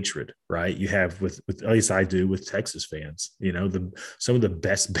respectful hatred, right? You have with at least I do with Texas fans. Some of the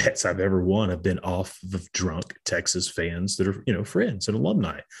best bets I've ever won have been off of drunk Texas fans that are friends and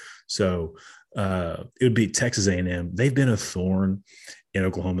alumni. So it would be Texas A&M. They've been a thorn in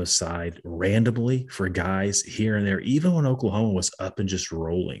Oklahoma's side randomly for guys here and there, even when Oklahoma was up and just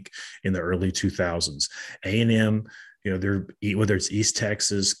rolling in the early 2000s. A&M, they're, whether it's East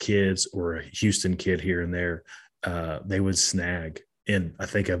Texas kids or a Houston kid here and there, they would snag. And I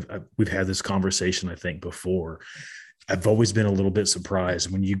think we've had this conversation, I think, before. I've always been a little bit surprised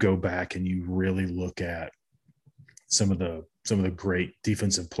when you go back and you really look at some of the great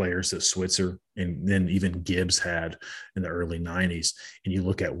defensive players that Switzer and then even Gibbs had in the early 90s. And you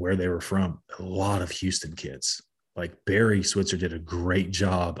look at where they were from, a lot of Houston kids. Like Barry Switzer did a great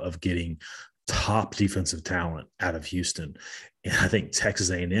job of getting top defensive talent out of Houston. And I think Texas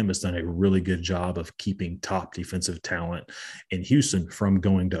A&M has done a really good job of keeping top defensive talent in Houston from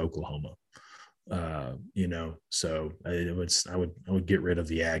going to Oklahoma. So I would get rid of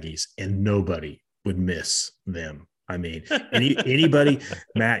the Aggies and nobody would miss them. I mean, anybody,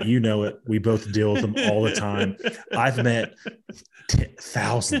 Matt, it. We both deal with them all the time. I've met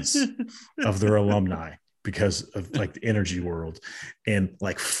thousands of their alumni because of like the Energy World, and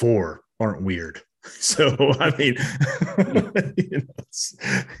like 4 aren't weird. So, I mean,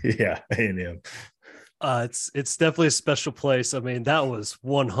 A&M. It's definitely a special place. I mean, that was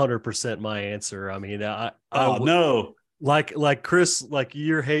 100% my answer. I mean, no. Like Chris, like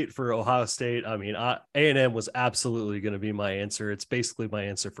your hate for Ohio State. I mean, A&M was absolutely going to be my answer. It's basically my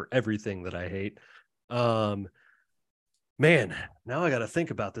answer for everything that I hate. Man, now I got to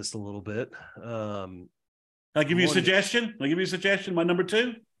think about this a little bit. I'll give you a suggestion. My number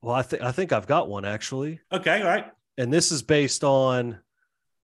 2. Well, I think I've got one actually. Okay. All right. And this is based on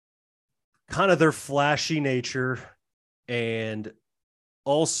kind of their flashy nature and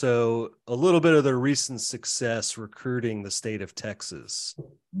also a little bit of their recent success recruiting the state of Texas.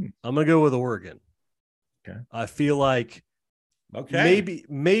 I'm going to go with Oregon. Okay. I feel like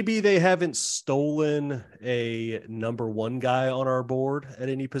maybe they haven't stolen a number 1 guy on our board at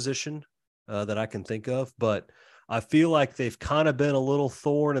any position that I can think of, but I feel like they've kind of been a little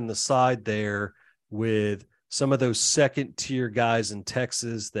thorn in the side there with some of those second tier guys in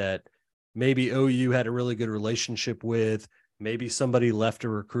Texas that maybe OU had a really good relationship with. Maybe somebody left a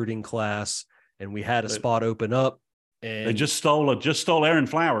recruiting class and we had a spot open up, and they just stole Aaron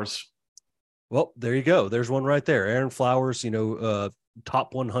Flowers. Well, there you go. There's one right there. Aaron Flowers,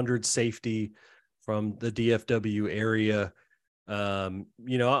 top 100 safety from the DFW area.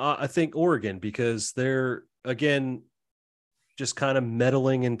 I think Oregon, because they're, again, just kind of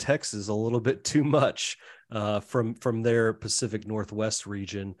meddling in Texas a little bit too much from their Pacific Northwest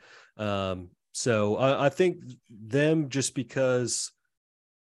region. So I think them, just because,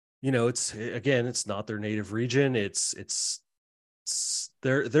 it's not their native region.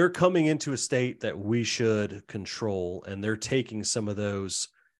 They're coming into a state that we should control, and they're taking some of those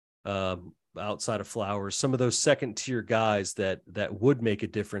outside of Flowers, some of those second tier guys that would make a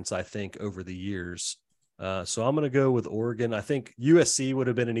difference, I think, over the years. So I'm going to go with Oregon. I think USC would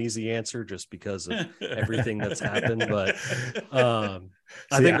have been an easy answer just because of everything that's happened. But I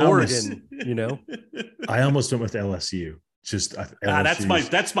think Oregon, I almost went with LSU. Just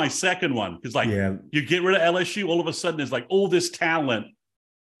that's my second one, because you get rid of LSU, all of a sudden there's like all this talent.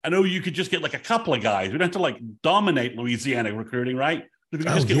 I know you could just get like a couple of guys. We don't have to like dominate Louisiana recruiting, right?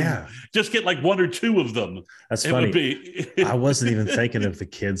 If you just get like 1 or 2 of them. That's funny. I wasn't even thinking of the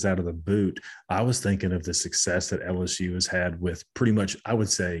kids out of the boot. I was thinking of the success that LSU has had with pretty much, I would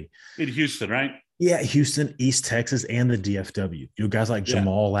say, in Houston, right? Yeah, Houston, East Texas, and the DFW. Guys like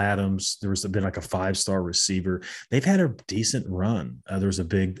Jamal Adams. There's been like a 5-star receiver. They've had a decent run. There was a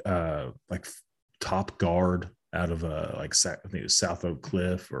big top guard out of I think it was South Oak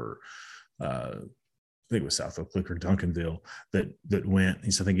Cliff or Duncanville that went. I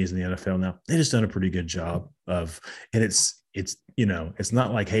think he's in the NFL now. They just done a pretty good job of, and it's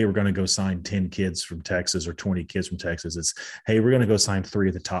not like, hey, we're going to go sign 10 kids from Texas or 20 kids from Texas. It's, hey, we're going to go sign 3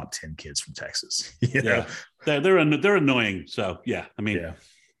 of the top 10 kids from Texas. They're annoying. So I mean,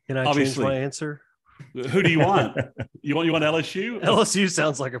 can I change my answer? Who do you want? You want LSU? LSU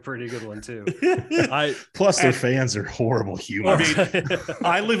sounds like a pretty good one too. Plus their fans are horrible humans. I mean,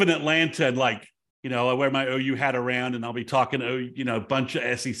 I live in Atlanta, and I wear my OU hat around, and I'll be talking to a bunch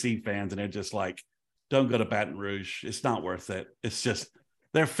of SEC fans, and they're just like, don't go to Baton Rouge. It's not worth it. It's just,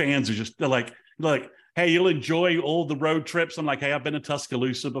 their fans are just, they're like hey, you'll enjoy all the road trips. I'm like, hey, I've been to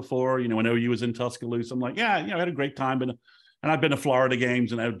Tuscaloosa before. When OU was in Tuscaloosa. I'm like, yeah, I had a great time. And I've been to Florida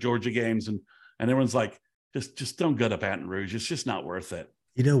games and I have Georgia games. And everyone's like, just don't go to Baton Rouge. It's just not worth it.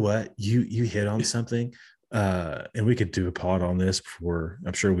 You know what? You hit on something. And we could do a pod on this before,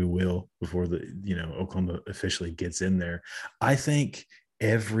 I'm sure we will, before Oklahoma officially gets in there. I think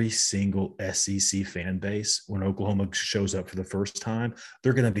every single SEC fan base, when Oklahoma shows up for the first time,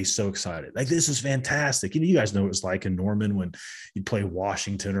 they're going to be so excited. Like, this is fantastic. You guys know what it's like in Norman when you'd play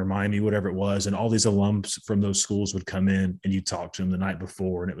Washington or Miami, whatever it was, and all these alums from those schools would come in and you talk to them the night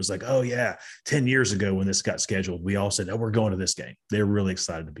before. And it was like, oh yeah, 10 years ago when this got scheduled, we all said, oh, we're going to this game. They're really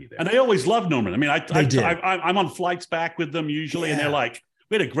excited to be there. And they always love Norman. I mean, I'm on flights back with them usually, and they're like,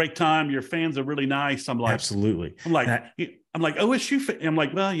 we had a great time. Your fans are really nice. I'm like, absolutely. I'm like OSU. I'm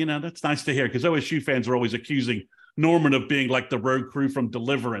like, well, that's nice to hear, because OSU fans are always accusing Norman of being like the road crew from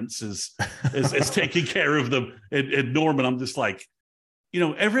Deliverance is taking care of them in Norman. I'm just like,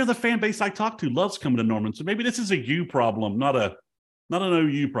 every other fan base I talk to loves coming to Norman. So maybe this is a U problem, not an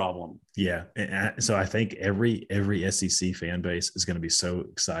OU problem. Yeah. And so I think every SEC fan base is going to be so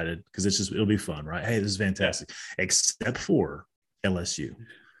excited because it'll be fun, right? Hey, this is fantastic, except for LSU.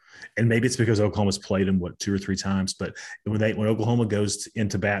 And maybe it's because Oklahoma's played them 2 or 3 times, but when Oklahoma goes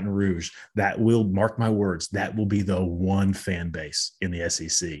into Baton Rouge, that will, mark my words, that will be the one fan base in the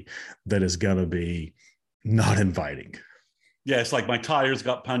SEC that is going to be not inviting. Yeah, it's like my tires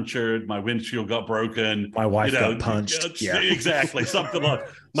got punctured, my windshield got broken, my wife got punched. Yeah, exactly. Something like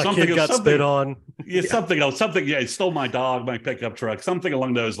my kid got spit on. Yeah, something else. Something. Yeah, he stole my dog, my pickup truck, something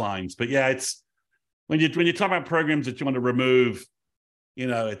along those lines. But yeah, it's when you talk about programs that you want to remove,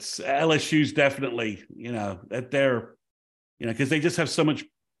 it's LSU's definitely, that they're, because they just have so much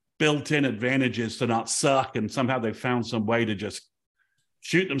built-in advantages to not suck, and somehow they've found some way to just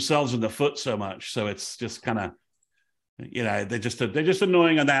shoot themselves in the foot so much. So it's just kind of, they're just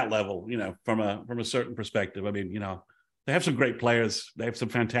annoying on that level, from a certain perspective. I mean, they have some great players, they have some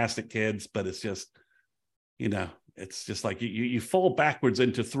fantastic kids, but it's just, it's just like you fall backwards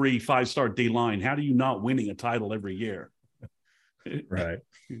into 3 5-star D line. How do you not winning a title every year? Right.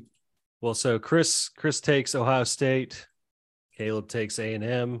 Well, so Chris takes Ohio State, Caleb takes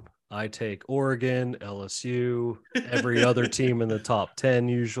A&M, I take Oregon, LSU, every other team in the top 10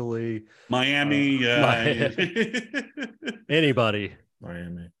 usually. Miami. Anybody.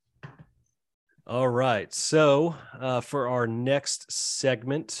 Miami. All right. So for our next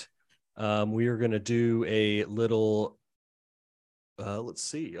segment, we are going to do a little let's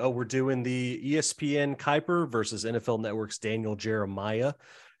see. Oh, we're doing the ESPN Kuiper versus NFL Network's Daniel Jeremiah.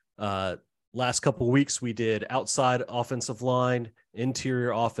 Last couple of weeks, we did outside offensive line,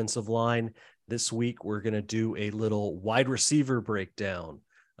 interior offensive line. This week, we're going to do a little wide receiver breakdown.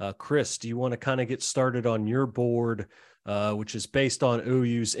 Chris, do you want to kind of get started on your board, which is based on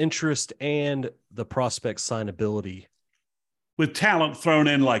OU's interest and the prospect signability? With talent thrown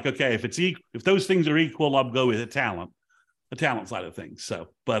in, like, okay, if those things are equal, I'll go with the talent side of things. So,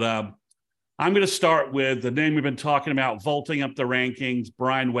 but I'm going to start with the name we've been talking about, vaulting up the rankings,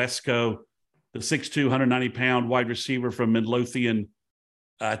 Brian Wesco, the 6'2", 190-pound wide receiver from Midlothian,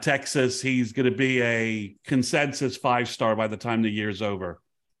 Texas. He's going to be a consensus 5-star by the time the year's over.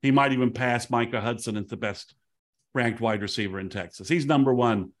 He might even pass Micah Hudson as the best ranked wide receiver in Texas. He's number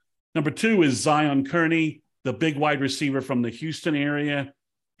 1. Number 2 is Zion Kearney, the big wide receiver from the Houston area.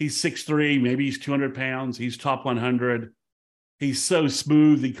 He's 6'3", maybe he's 200 pounds. He's top 100. He's so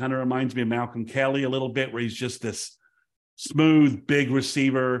smooth. He kind of reminds me of Malcolm Kelly a little bit, where he's just this smooth, big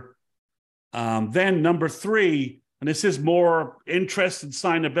receiver. Then number 3, and this is more interest and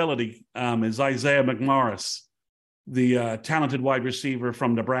signability, is Isaiah McMorris, the talented wide receiver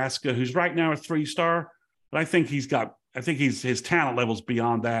from Nebraska, who's right now a 3-star. But I think his talent level's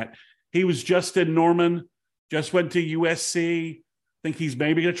beyond that. He was just in Norman, just went to USC. I think he's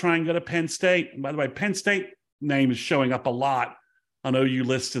maybe going to try and go to Penn State. And by the way, Penn State name is showing up a lot on OU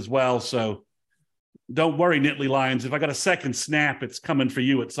lists as well. So don't worry, Nittany Lions. If I got a second snap, it's coming for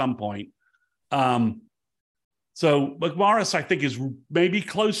you at some point. So McMorris, I think, is maybe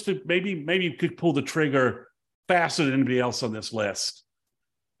close to, maybe could pull the trigger faster than anybody else on this list.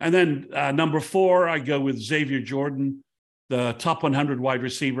 And then number 4, I go with Xavier Jordan, the top 100 wide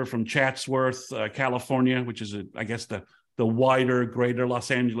receiver from Chatsworth, California, which is, I guess, the wider, greater Los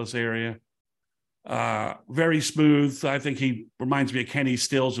Angeles area. Very smooth. I think he reminds me of Kenny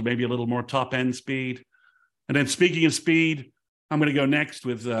Stills with maybe a little more top-end speed. And then speaking of speed, I'm going to go next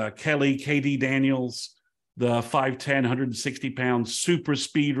with Kelly KD Daniels, the 5'10", 160-pound super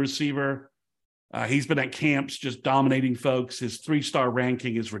speed receiver. He's been at camps just dominating folks. His 3-star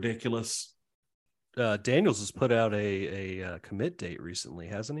ranking is ridiculous. Daniels has put out a commit date recently,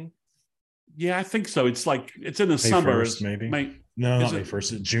 hasn't he? Yeah, I think so. It's like it's in the May summer, 1st, maybe. No, not May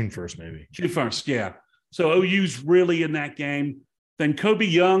 1st. It's June 1st, maybe. June 1st, yeah. So OU's really in that game. Then Kobe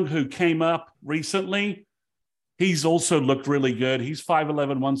Young, who came up recently, he's also looked really good. He's 5'11",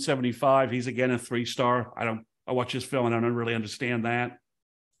 175. He's again a 3-star. I watch his film and I don't really understand that.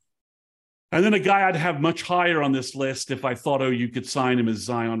 And then a guy I'd have much higher on this list if I thought OU could sign him is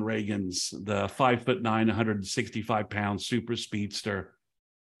Zion Reagans, the 5'9", 165-pound super speedster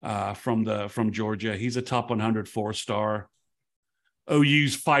from Georgia. He's a top 100 4-star.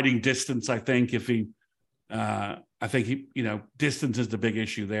 OU's fighting distance, I think. Distance is the big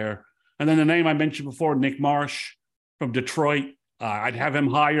issue there. And then the name I mentioned before, Nick Marsh from Detroit. I'd have him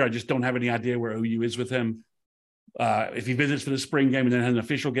higher. I just don't have any idea where OU is with him. If he visits for the spring game and then an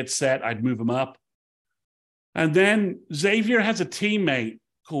official gets set, I'd move him up. And then Xavier has a teammate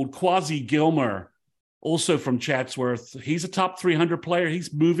called Quasi Gilmer, also from Chatsworth. He's a top 300 player.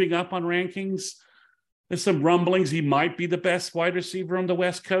 He's moving up on rankings. There's some rumblings he might be the best wide receiver on the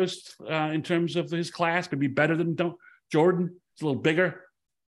West Coast in terms of his class, maybe better than Jordan. He's a little bigger.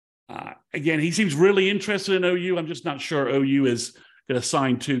 Again, he seems really interested in OU. I'm just not sure OU is going to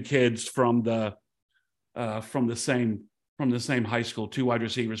sign 2 kids from the same high school, 2 wide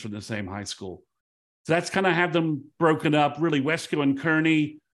receivers from the same high school. So that's kind of have them broken up. Really, Wesco and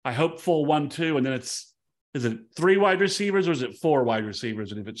Kearney, I hope full 1-2, and then is it 3 wide receivers or is it 4 wide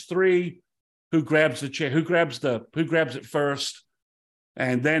receivers? And if it's 3, who grabs the chair? Who grabs it first?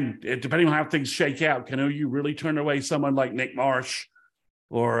 And then, depending on how things shake out, can OU really turn away someone like Nick Marsh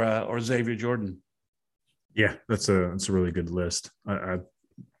or Xavier Jordan? Yeah, that's a really good list. I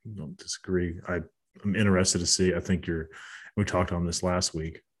don't disagree. I'm interested to see. I think we talked on this last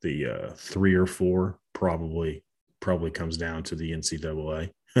week. The 3 or 4 probably comes down to the NCAA,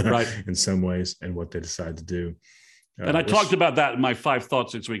 right? In some ways, and what they decide to do. And I talked about that in my 5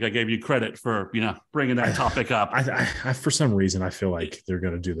 thoughts this week. I gave you credit for bringing that topic up. I for some reason I feel like they're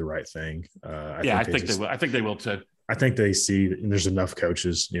going to do the right thing. I think they will. I think they will too. I think they see, and there's enough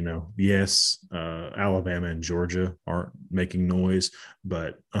coaches, yes, Alabama and Georgia aren't making noise,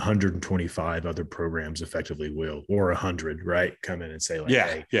 but 125 other programs effectively will, or 100, right? Come in and say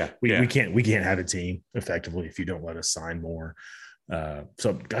like, we can't have a team effectively if you don't let us sign more.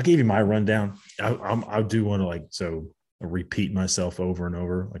 So I'll give you my rundown. I do want to repeat myself over and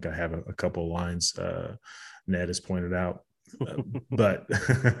over. Like I have a couple of lines Ned has pointed out, but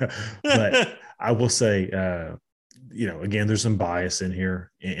I will say, again, there's some bias in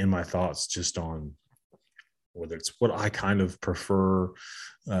here in my thoughts just on whether it's what I kind of prefer,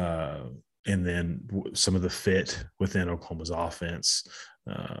 and then some of the fit within Oklahoma's offense,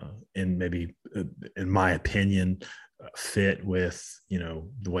 and maybe, in my opinion, fit with, the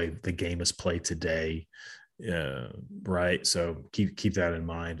way the game is played today. Right. So keep that in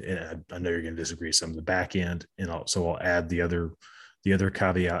mind. And I know you're going to disagree with some of the back end. And so I'll add the other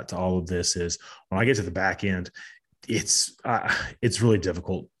caveat to all of this is when I get to the back end, it's really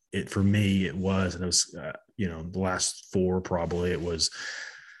difficult. For me, it was the last 4, probably it was,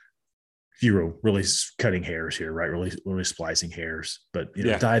 really cutting hairs here, right? Really splicing hairs, but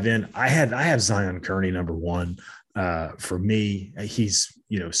dive in. I have Zion Kearney number 1. For me, he's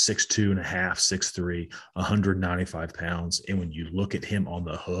 6'2 and a half, 6'3", 195 pounds, and when you look at him on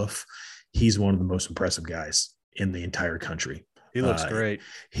the hoof, he's one of the most impressive guys in the entire country. He looks great.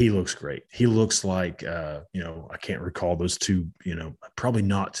 He looks great. He looks like I can't recall those 2. Probably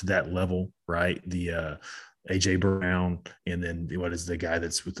not to that level, right? The AJ Brown, and then what is the guy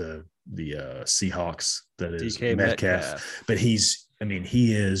that's with the Seahawks? That is DK Metcalf. But he is.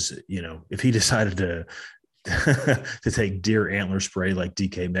 If he decided to take deer antler spray like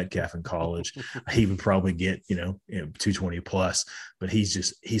DK Metcalf in college, he would probably get 220 plus. But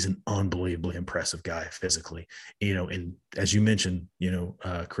he's an unbelievably impressive guy physically, and as you mentioned,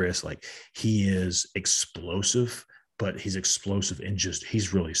 Chris, like he is explosive, but he's explosive and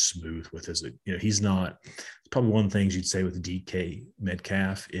he's really smooth with his, he's not, probably one of the things you'd say with DK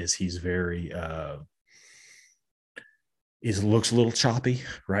Metcalf is he's very looks a little choppy,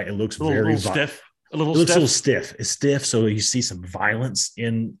 right? It looks very stiff. It looks a little stiff. It's stiff, so you see some violence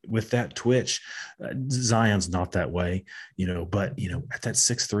with that twitch. Zion's not that way, but at that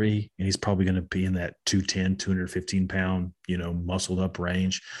 6'3", and he's probably going to be in that 210, 215 pound, muscled up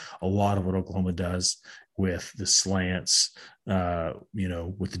range. A lot of what Oklahoma does with the slants,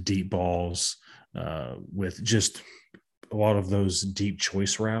 with the deep balls, with just a lot of those deep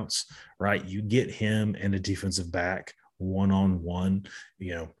choice routes, right? You get him and a defensive back one-on-one,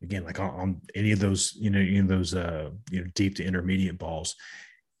 again, like on any of those, deep to intermediate balls,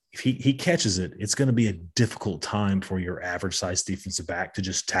 if he catches it, it's going to be a difficult time for your average size defensive back to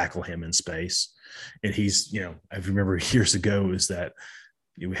just tackle him in space. And he's, I remember years ago is that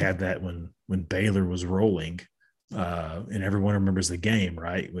we had that when Baylor was rolling, and everyone remembers the game,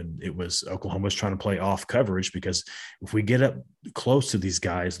 right? When it was Oklahoma was trying to play off coverage, because if we get up close to these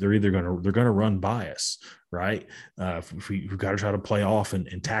guys, they're going to run by us, right? We've got to try to play off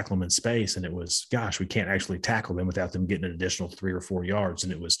and tackle them in space. And it was, gosh, we can't actually tackle them without them getting an additional 3 or 4 yards.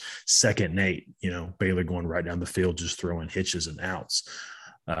 And it was 2nd and 8, Baylor going right down the field, just throwing hitches and outs.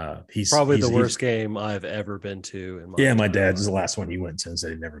 He's probably the worst game I've ever been to. My dad was the last one he went to and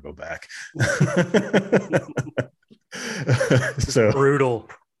said he'd never go back. So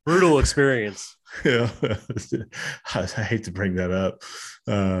brutal experience. Yeah, I hate to bring that up.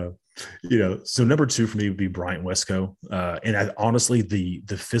 So number 2 for me would be Bryant Wesco. And honestly,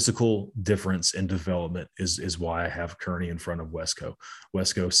 the physical difference in development is why I have Kearney in front of Wesco.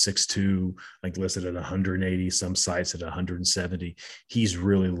 Wesco 6'2", like listed at 180, some sites at 170. He's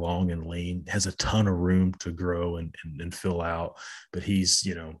really long and lean, has a ton of room to grow and fill out, but he's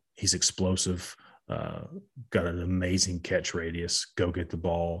explosive. Got an amazing catch radius, go get the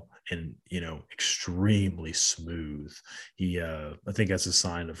ball, and extremely smooth. I think that's a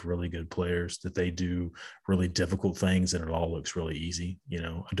sign of really good players, that they do really difficult things and it all looks really easy.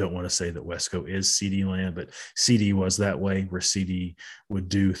 I don't want to say that Wesco is CD land, but CD was that way, where CD would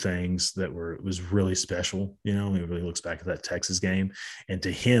do things that was really special. He really looks back at that Texas game, and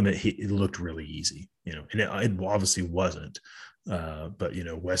to him it looked really easy. And it obviously wasn't. But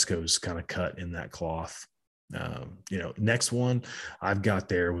Wesco's kind of cut in that cloth. Next one I've got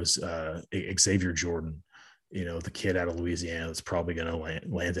there was Xavier Jordan, the kid out of Louisiana that's probably going to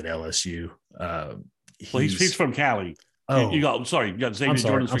land at LSU. He's from Cali. Oh, you got Xavier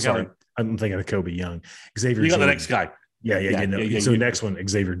Jordan from Cali. I'm thinking of Kobe Young. Xavier. You got Jordan. the next guy. Yeah. So next one,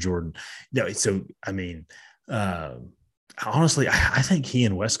 Xavier Jordan. No, so I mean, honestly, I think he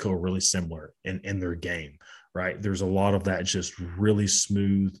and Wesco are really similar in their game. Right. There's a lot of that, just really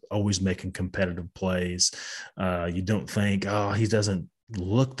smooth, always making competitive plays. You don't think, he doesn't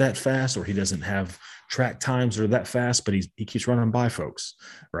look that fast, or he doesn't have track times that are that fast, but he keeps running by folks.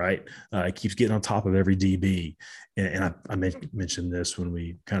 Right. He keeps getting on top of every DB. And I mentioned this when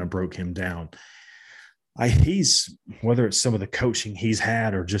we kind of broke him down. He's, whether it's some of the coaching he's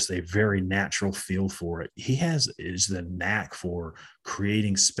had or just a very natural feel for it, is the knack for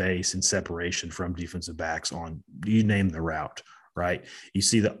creating space and separation from defensive backs on, you name the route, right? You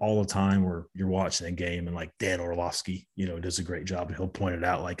see that all the time where you're watching a game and like Dan Orlovsky, does a great job, and he'll point it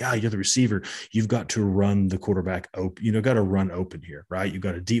out like, you're the receiver. You've got to run the quarterback open. Got to run open here, right? You've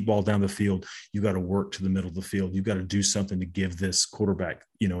got a deep ball down the field. You've got to work to the middle of the field. You've got to do something to give this quarterback,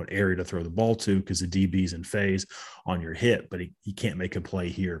 an area to throw the ball to, because the DB's in phase on your hip, but he can't make a play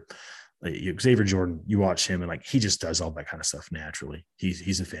here. Xavier Jordan, you watch him and like, he just does all that kind of stuff naturally.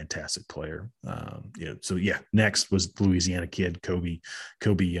 He's a fantastic player. So yeah, next was the Louisiana kid, Kobe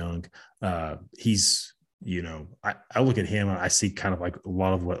Young. He's, I look at him and I see kind of like a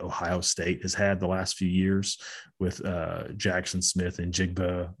lot of what Ohio State has had the last few years with Jackson Smith and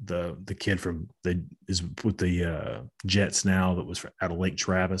Jigba, the kid is with the Jets now, that was out of Lake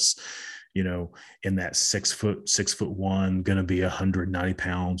Travis. In that 6'1", going to be 190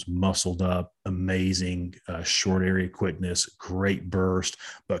 pounds, muscled up, amazing short area quickness, great burst,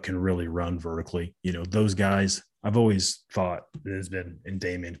 but can really run vertically. Those guys, I've always thought it has been, and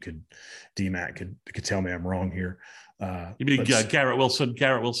DMAC could tell me I'm wrong here. You mean Garrett Wilson?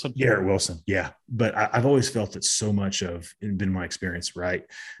 Garrett Wilson, yeah. But I've always felt that so much of, and been my experience, right,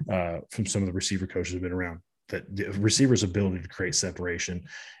 from some of the receiver coaches who've been around, that the receiver's ability to create separation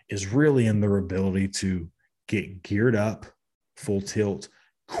is really in their ability to get geared up, full tilt,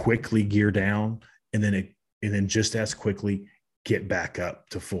 quickly gear down, and then just as quickly get back up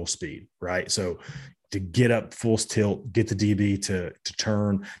to full speed, right? So to get up full tilt, get the DB to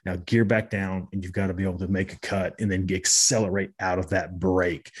turn, now gear back down, and you've got to be able to make a cut and then accelerate out of that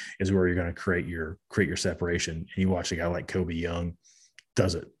break is where you're going to create your separation. And you watch a guy like Kobe Young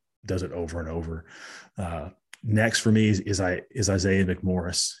does it over and over. Next for me is Isaiah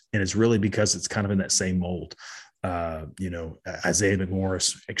McMorris, and it's really because it's kind of in that same mold. Isaiah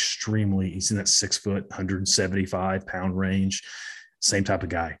McMorris, he's in that 6 foot, 175 pound range, same type of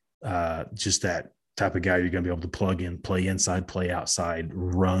guy. Just that type of guy you're going to be able to plug in, play inside, play outside,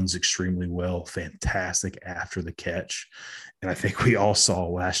 runs extremely well, fantastic after the catch. And I think we all saw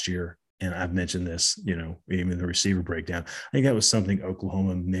last year, and I've mentioned this, even the receiver breakdown, I think that was something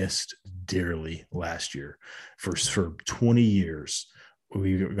Oklahoma missed dearly last year. For 20 years,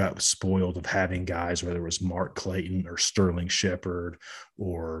 we got spoiled of having guys, whether it was Mark Clayton or Sterling Shepard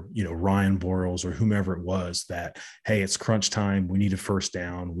or, Ryan Boyles or whomever it was, that, hey, it's crunch time. We need a first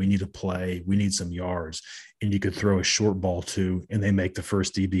down. We need to play. We need some yards. And you could throw a short ball to, and they make the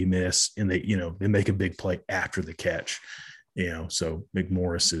first DB miss, and they make a big play after the catch. So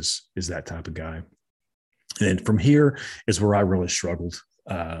McMorris is that type of guy. And then from here is where I really struggled.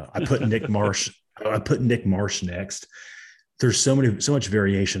 I put Nick Marsh. I put Nick Marsh next. There's so much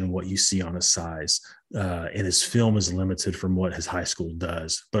variation in what you see on his size, and his film is limited from what his high school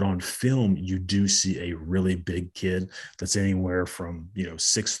does. But on film, you do see a really big kid that's anywhere from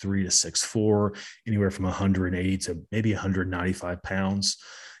 6'3" to 6'4", anywhere from 180 to maybe 195 pounds.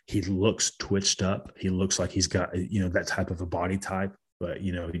 He looks twitched up. He looks like he's got that type of a body type, but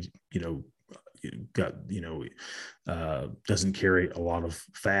doesn't carry a lot of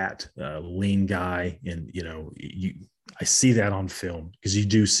fat, lean guy. And, I see that on film, because you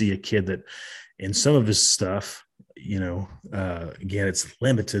do see a kid that in some of his stuff, again, it's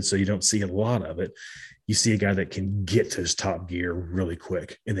limited, so you don't see a lot of it. You see a guy that can get to his top gear really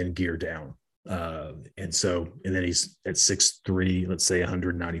quick and then gear down. And then he's at 6'3", let's say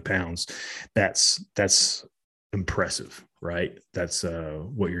 190 pounds. That's impressive, right? That's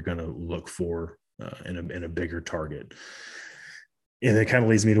what you're going to look for in a bigger target. And it kind of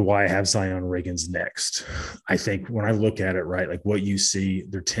leads me to why I have Zion Reagans next. I think when I look at it, right, like what you see,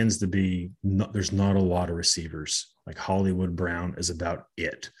 there tends to be there's not a lot of receivers. Like Hollywood Brown is about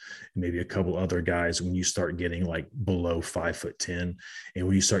it. Maybe a couple other guys. When you start getting like below 5'10", and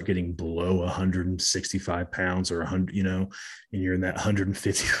when you start getting below 165 pounds or 100, and you're in that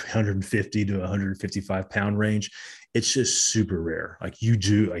 150 to 155 pound range, it's just super rare. Like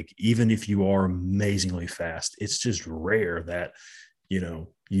even if you are amazingly fast, it's just rare that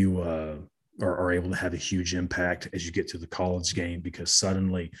you are able to have a huge impact as you get to the college game, because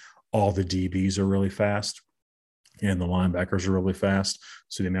suddenly all the DBs are really fast and the linebackers are really fast.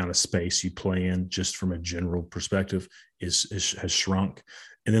 So the amount of space you play in, just from a general perspective, has shrunk.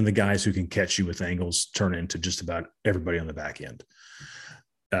 And then the guys who can catch you with angles turn into just about everybody on the back end.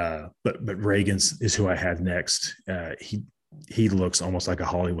 But Reagans is who I had next. He looks almost like a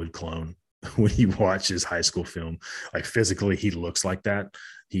Hollywood clone. When you watch his high school film, like physically, he looks like that.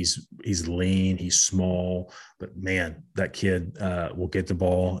 He's lean, he's small, but man, that kid will get the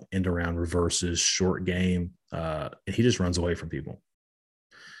ball end around reverses, short game, and he just runs away from people.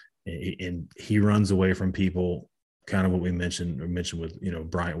 And he runs away from people, kind of what we mentioned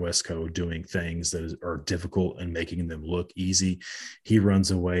with Bryant Westco doing things that are difficult and making them look easy. He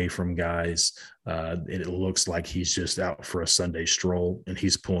runs away from guys, and it looks like he's just out for a Sunday stroll, and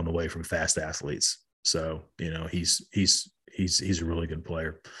he's pulling away from fast athletes. So he's a really good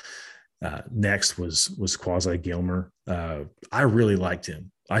player. Next was Quasi Gilmer. I really liked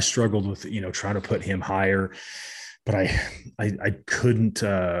him. I struggled with trying to put him higher, but I couldn't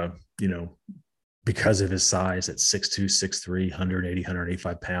because of his size at 6'2", 6'3", 180,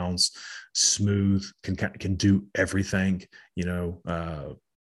 185 pounds, smooth, can do everything,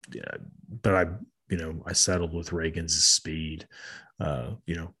 but I settled with Reagans' speed.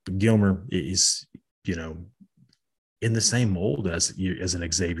 Gilmer is, in the same mold as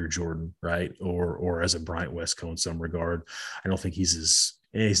an Xavier Jordan, right? Or as a Bryant Westco in some regard. I don't think he's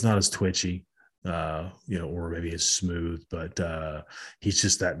not as twitchy, or maybe as smooth, but he's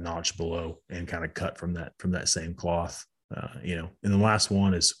just that notch below and kind of cut from that same cloth. And the last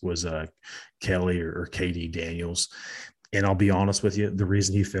one was Kelly or KD Daniels. And I'll be honest with you, the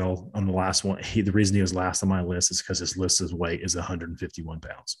reason he fell on the last one, the reason he was last on my list is because his listed weight is 151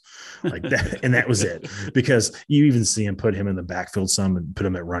 pounds, like that, and that was it. Because you even see him put him in the backfield some and put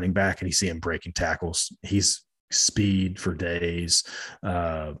him at running back, and you see him breaking tackles. He's speed for days.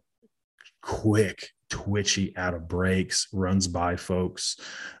 Quick, twitchy, out of breaks, runs by folks.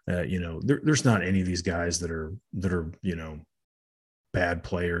 There's not any of these guys that are bad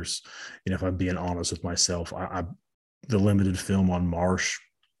players. If I'm being honest with myself, the limited film on Marsh,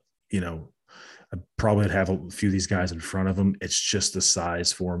 I probably would have a few of these guys in front of him. It's just the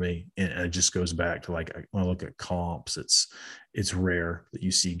size for me, and it just goes back to, like, when I look at comps, it's rare that you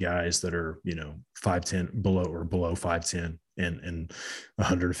see guys that are 5'10" below 5'10" and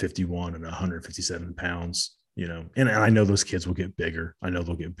 151 and 157 pounds. And I know those kids will get bigger. I know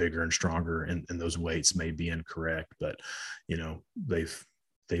they'll get bigger and stronger, and those weights may be incorrect, but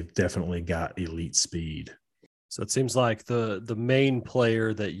they've definitely got elite speed. So it seems like the main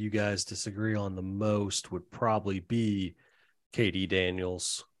player that you guys disagree on the most would probably be KD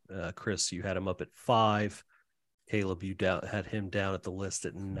Daniels. Chris, you had him up at 5. Caleb, you had him down at the list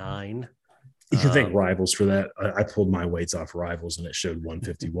at 9. You can thank Rivals for that. I pulled my weights off Rivals and it showed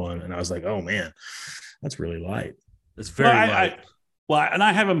 151. And I was like, oh man, that's really light. It's very light. And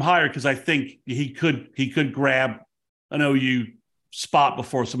I have him higher because I think he could grab an OU spot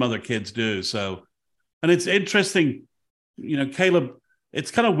before some other kids do. So, and it's interesting, Caleb,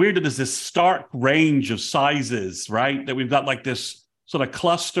 it's kind of weird that there's this stark range of sizes, right? That we've got like this sort of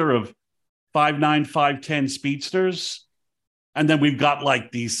cluster of 5'9", 5'10" speedsters. And then we've got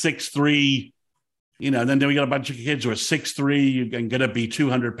like these 6'3", then we got a bunch of kids who are 6'3" and going to be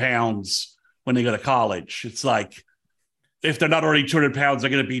 200 pounds when they go to college. It's like, if they're not already 200 pounds, they're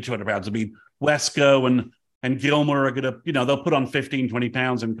going to be 200 pounds. I mean, Wesco and Gilmer are going to, they'll put on 15, 20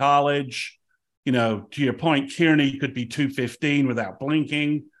 pounds in college. To your point, Kearney could be 215 without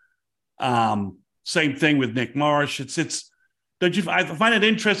blinking. Same thing with Nick Marsh. I find it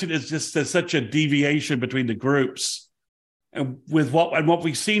interesting. It's just there's such a deviation between the groups, and with what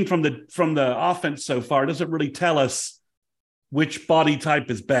we've seen from the offense so far, it doesn't really tell us which body type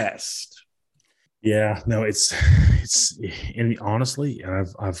is best. Yeah, no, it's and honestly,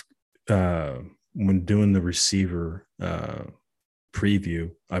 I've when doing the receiver preview,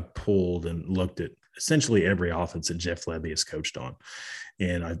 I pulled and looked at essentially every offense that Jeff Lebby has coached on,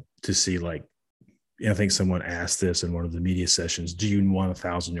 and to see like, I think someone asked this in one of the media sessions, do you want a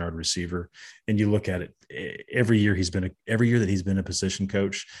 1,000-yard receiver? And you look at it every year that he's been a position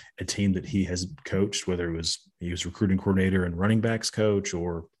coach, a team that he has coached, whether he was recruiting coordinator and running backs coach,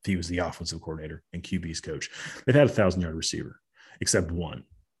 or if he was the offensive coordinator and QB's coach, they've had a 1,000-yard receiver except one.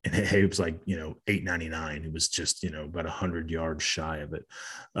 And it was like, $899. It was just, about 100 yards shy of it.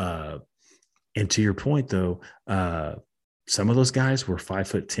 And to your point though, some of those guys were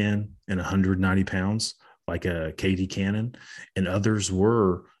 5'10" and 190 pounds, like a KD Cannon, and others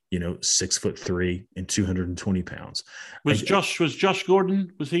were, 6'3" and 220 pounds. Was Josh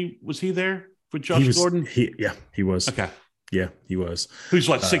Gordon? Was he there with Josh Gordon? He was. Okay. Yeah, he was. Who's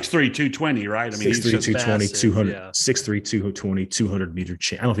like 6'3", 220, right? I mean, 6'3", 220, massive, 200, yeah. 6'3", 220, 200-meter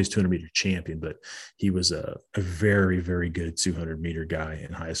I don't know if he's 200-meter champion, but he was a very, very good 200-meter guy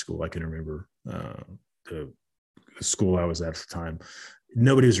in high school. I can remember the school I was at the time.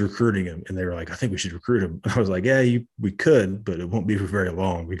 Nobody was recruiting him, and they were like, I think we should recruit him. And I was like, yeah, we could, but it won't be for very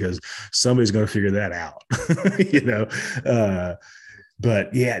long because somebody's going to figure that out,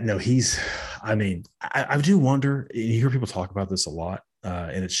 But yeah, no, I do wonder, you hear people talk about this a lot,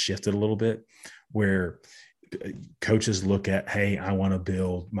 and it's shifted a little bit where coaches look at, hey, I want to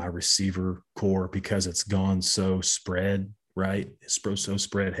build my receiver core because it's gone so spread, right? It's so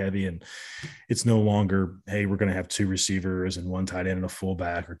spread heavy, and it's no longer, hey, we're going to have two receivers and one tight end and a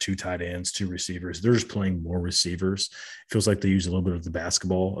fullback, or two tight ends, two receivers. They're just playing more receivers. It feels like they use a little bit of the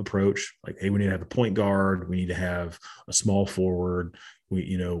basketball approach. Like, hey, we need to have a point guard. We need to have a small forward.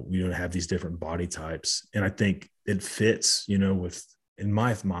 We don't have these different body types. And I think it fits, in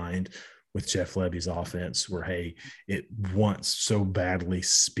my mind, with Jeff Lebby's offense, where, hey, it wants so badly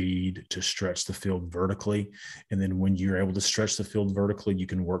speed to stretch the field vertically. And then when you're able to stretch the field vertically, you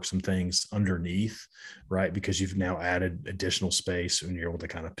can work some things underneath, right? Because you've now added additional space and you're able to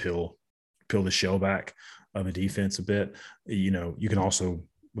kind of peel the shell back of a defense a bit. You can also,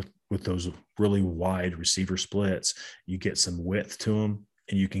 with those really wide receiver splits, you get some width to them,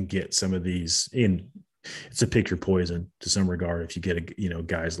 and you can get some of these in. It's a pick your poison to some regard. If you get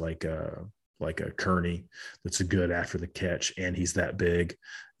guys like a Kearney that's a good after the catch, and he's that big,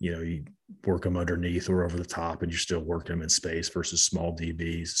 you work him underneath or over the top, and you're still working him in space versus small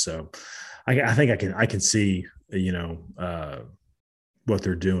DBs. So I think I can see what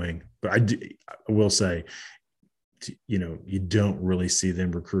they're doing, but I will say, you don't really see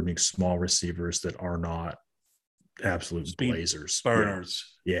them recruiting small receivers that are not absolute blazers, burners.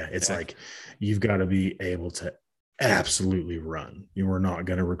 Yeah, it's like you've got to be able to absolutely run. You are not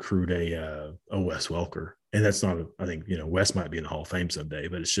going to recruit a Wes Welker, and that's not. I think Wes might be in the Hall of Fame someday,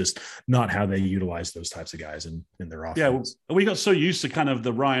 but it's just not how they utilize those types of guys in their offense. Yeah, we got so used to kind of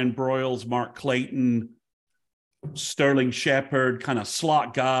the Ryan Broyles, Mark Clayton, Sterling Shepard kind of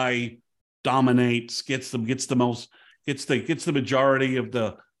slot guy, dominates, gets the majority of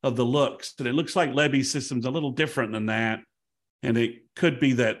the looks. And it looks like Lebby's system's a little different than that. And it could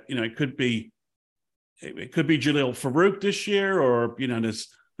be that, it could be Jalil Farouk this year, or, there's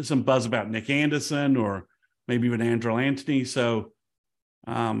some buzz about Nick Anderson, or maybe even Andrew Anthony. So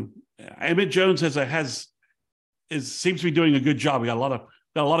Emmett Jones seems to be doing a good job. We got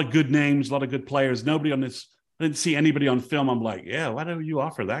a lot of good names, a lot of good players. Nobody on this, I didn't see anybody on film. I'm like, yeah, why don't you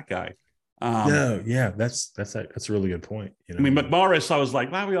offer that guy? That's a really good point. I mean, McMorris, I was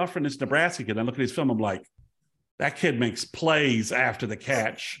like, why are we offering this Nebraska kid? I look at his film, I'm like, that kid makes plays after the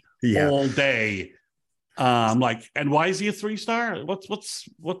catch all day. I'm like, and why is he a 3-star?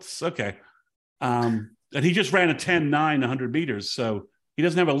 What's okay? And he just ran a 10.9 100 meters, so he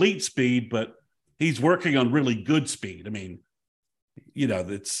doesn't have elite speed, but he's working on really good speed. I mean, we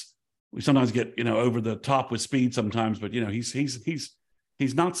sometimes get over the top with speed sometimes, but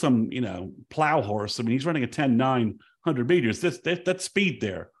he's not some plow horse. I mean, he's running a 10.9 100 meters. That's speed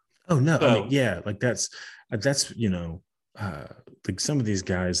there. Oh no, so, I mean, yeah, like that's like some of these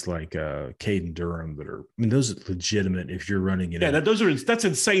guys like Caden Durham that are, I mean, those are legitimate. If you're running, that's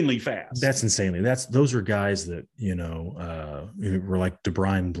insanely fast. Those are guys that were like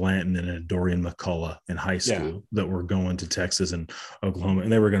DeBrian Blanton and Dorian McCullough in high school that were going to Texas and Oklahoma,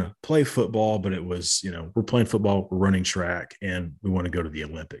 and they were going to play football, but it was we're playing football, we're running track, and we want to go to the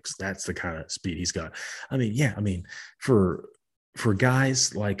Olympics. That's the kind of speed he's got. I mean, for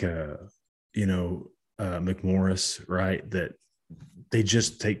guys like McMorris, right, that they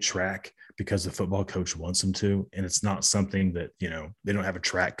just take track because the football coach wants them to, and it's not something that they don't have a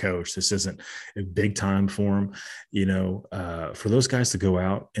track coach. This isn't a big time for them, for those guys to go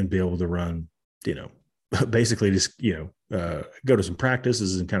out and be able to run, basically just go to some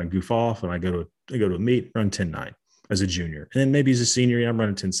practices and kind of goof off, and I go to a meet, run 10.9 as a junior, and then maybe as a senior, I'm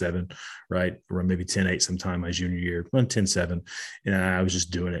running 10.7, right, or maybe 10.8 sometime my junior year, run 10.7, and I was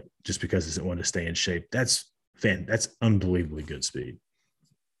just doing it just because I wanted to stay in shape. That's unbelievably good speed.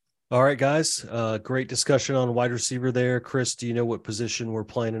 All right, guys, great discussion on wide receiver there. Chris, do you know what position we're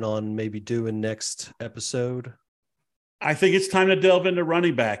planning on maybe doing next episode? I think it's time to delve into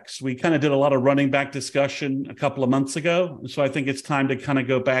running backs. We kind of did a lot of running back discussion a couple of months ago, so I think it's time to kind of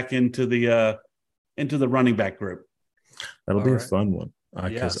go back into the running back group. That'll be a fun one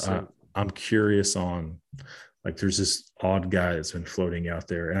because I'm curious on, like, there's this odd guy that's been floating out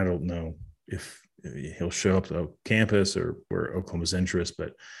there, and I don't know if he'll show up to campus or where Oklahoma's interest,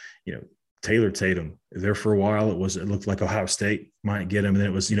 but Taylor Tatum there for a while. It looked like Ohio State might get him, and then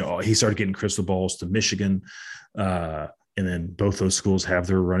it was he started getting crystal balls to Michigan, and then both those schools have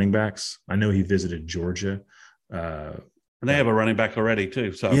their running backs. I know he visited Georgia, and they have a running back already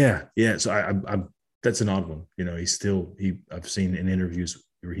too. So yeah. So I'm that's an odd one. I've seen in interviews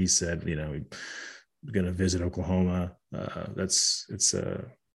where he said he's going to visit Oklahoma. It's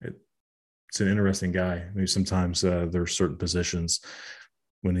an interesting guy. Maybe sometimes there are certain positions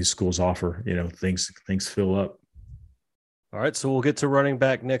when these schools offer, things fill up. All right. So we'll get to running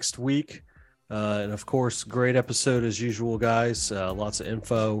back next week. And of course, great episode as usual, guys. Lots of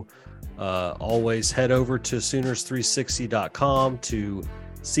info. Always head over to Sooners360.com to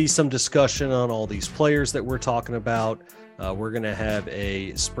see some discussion on all these players that we're talking about. We're going to have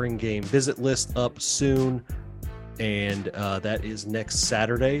a spring game visit list up soon, and that is next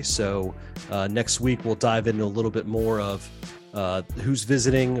Saturday. So next week we'll dive into a little bit more of who's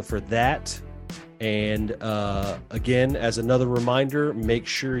visiting for that. And again, as another reminder, make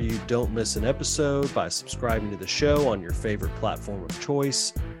sure you don't miss an episode by subscribing to the show on your favorite platform of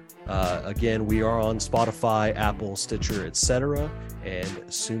choice. Again, we are on Spotify, Apple, Stitcher, etc.,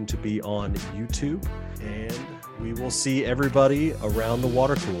 and soon to be on YouTube. And we will see everybody around the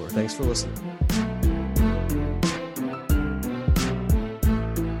water cooler. Thanks for listening.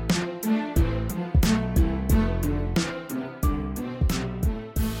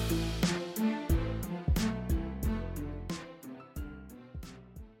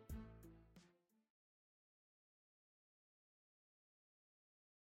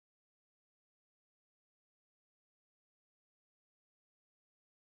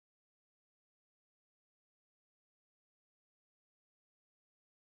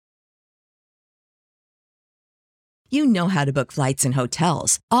 You know how to book flights and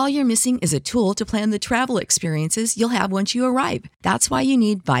hotels. All you're missing is a tool to plan the travel experiences you'll have once you arrive. That's why you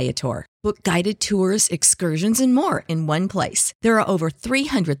need Viator. Book guided tours, excursions, and more in one place. There are over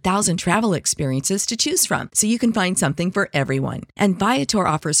 300,000 travel experiences to choose from, so you can find something for everyone. And Viator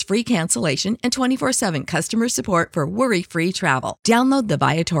offers free cancellation and 24/7 customer support for worry-free travel. Download the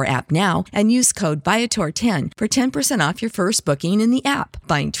Viator app now and use code Viator10 for 10% off your first booking in the app.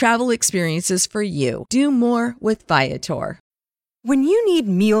 Find travel experiences for you. Do more with Viator. When you need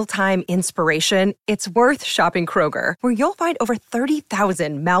mealtime inspiration, it's worth shopping Kroger, where you'll find over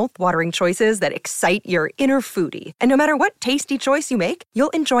 30,000 mouth-watering choices that excite your inner foodie. And no matter what tasty choice you make,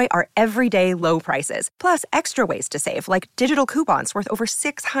 you'll enjoy our everyday low prices, plus extra ways to save, like digital coupons worth over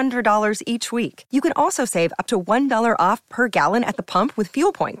 $600 each week. You can also save up to $1 off per gallon at the pump with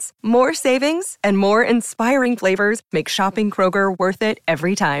fuel points. More savings and more inspiring flavors make shopping Kroger worth it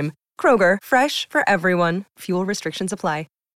every time. Kroger, fresh for everyone. Fuel restrictions apply.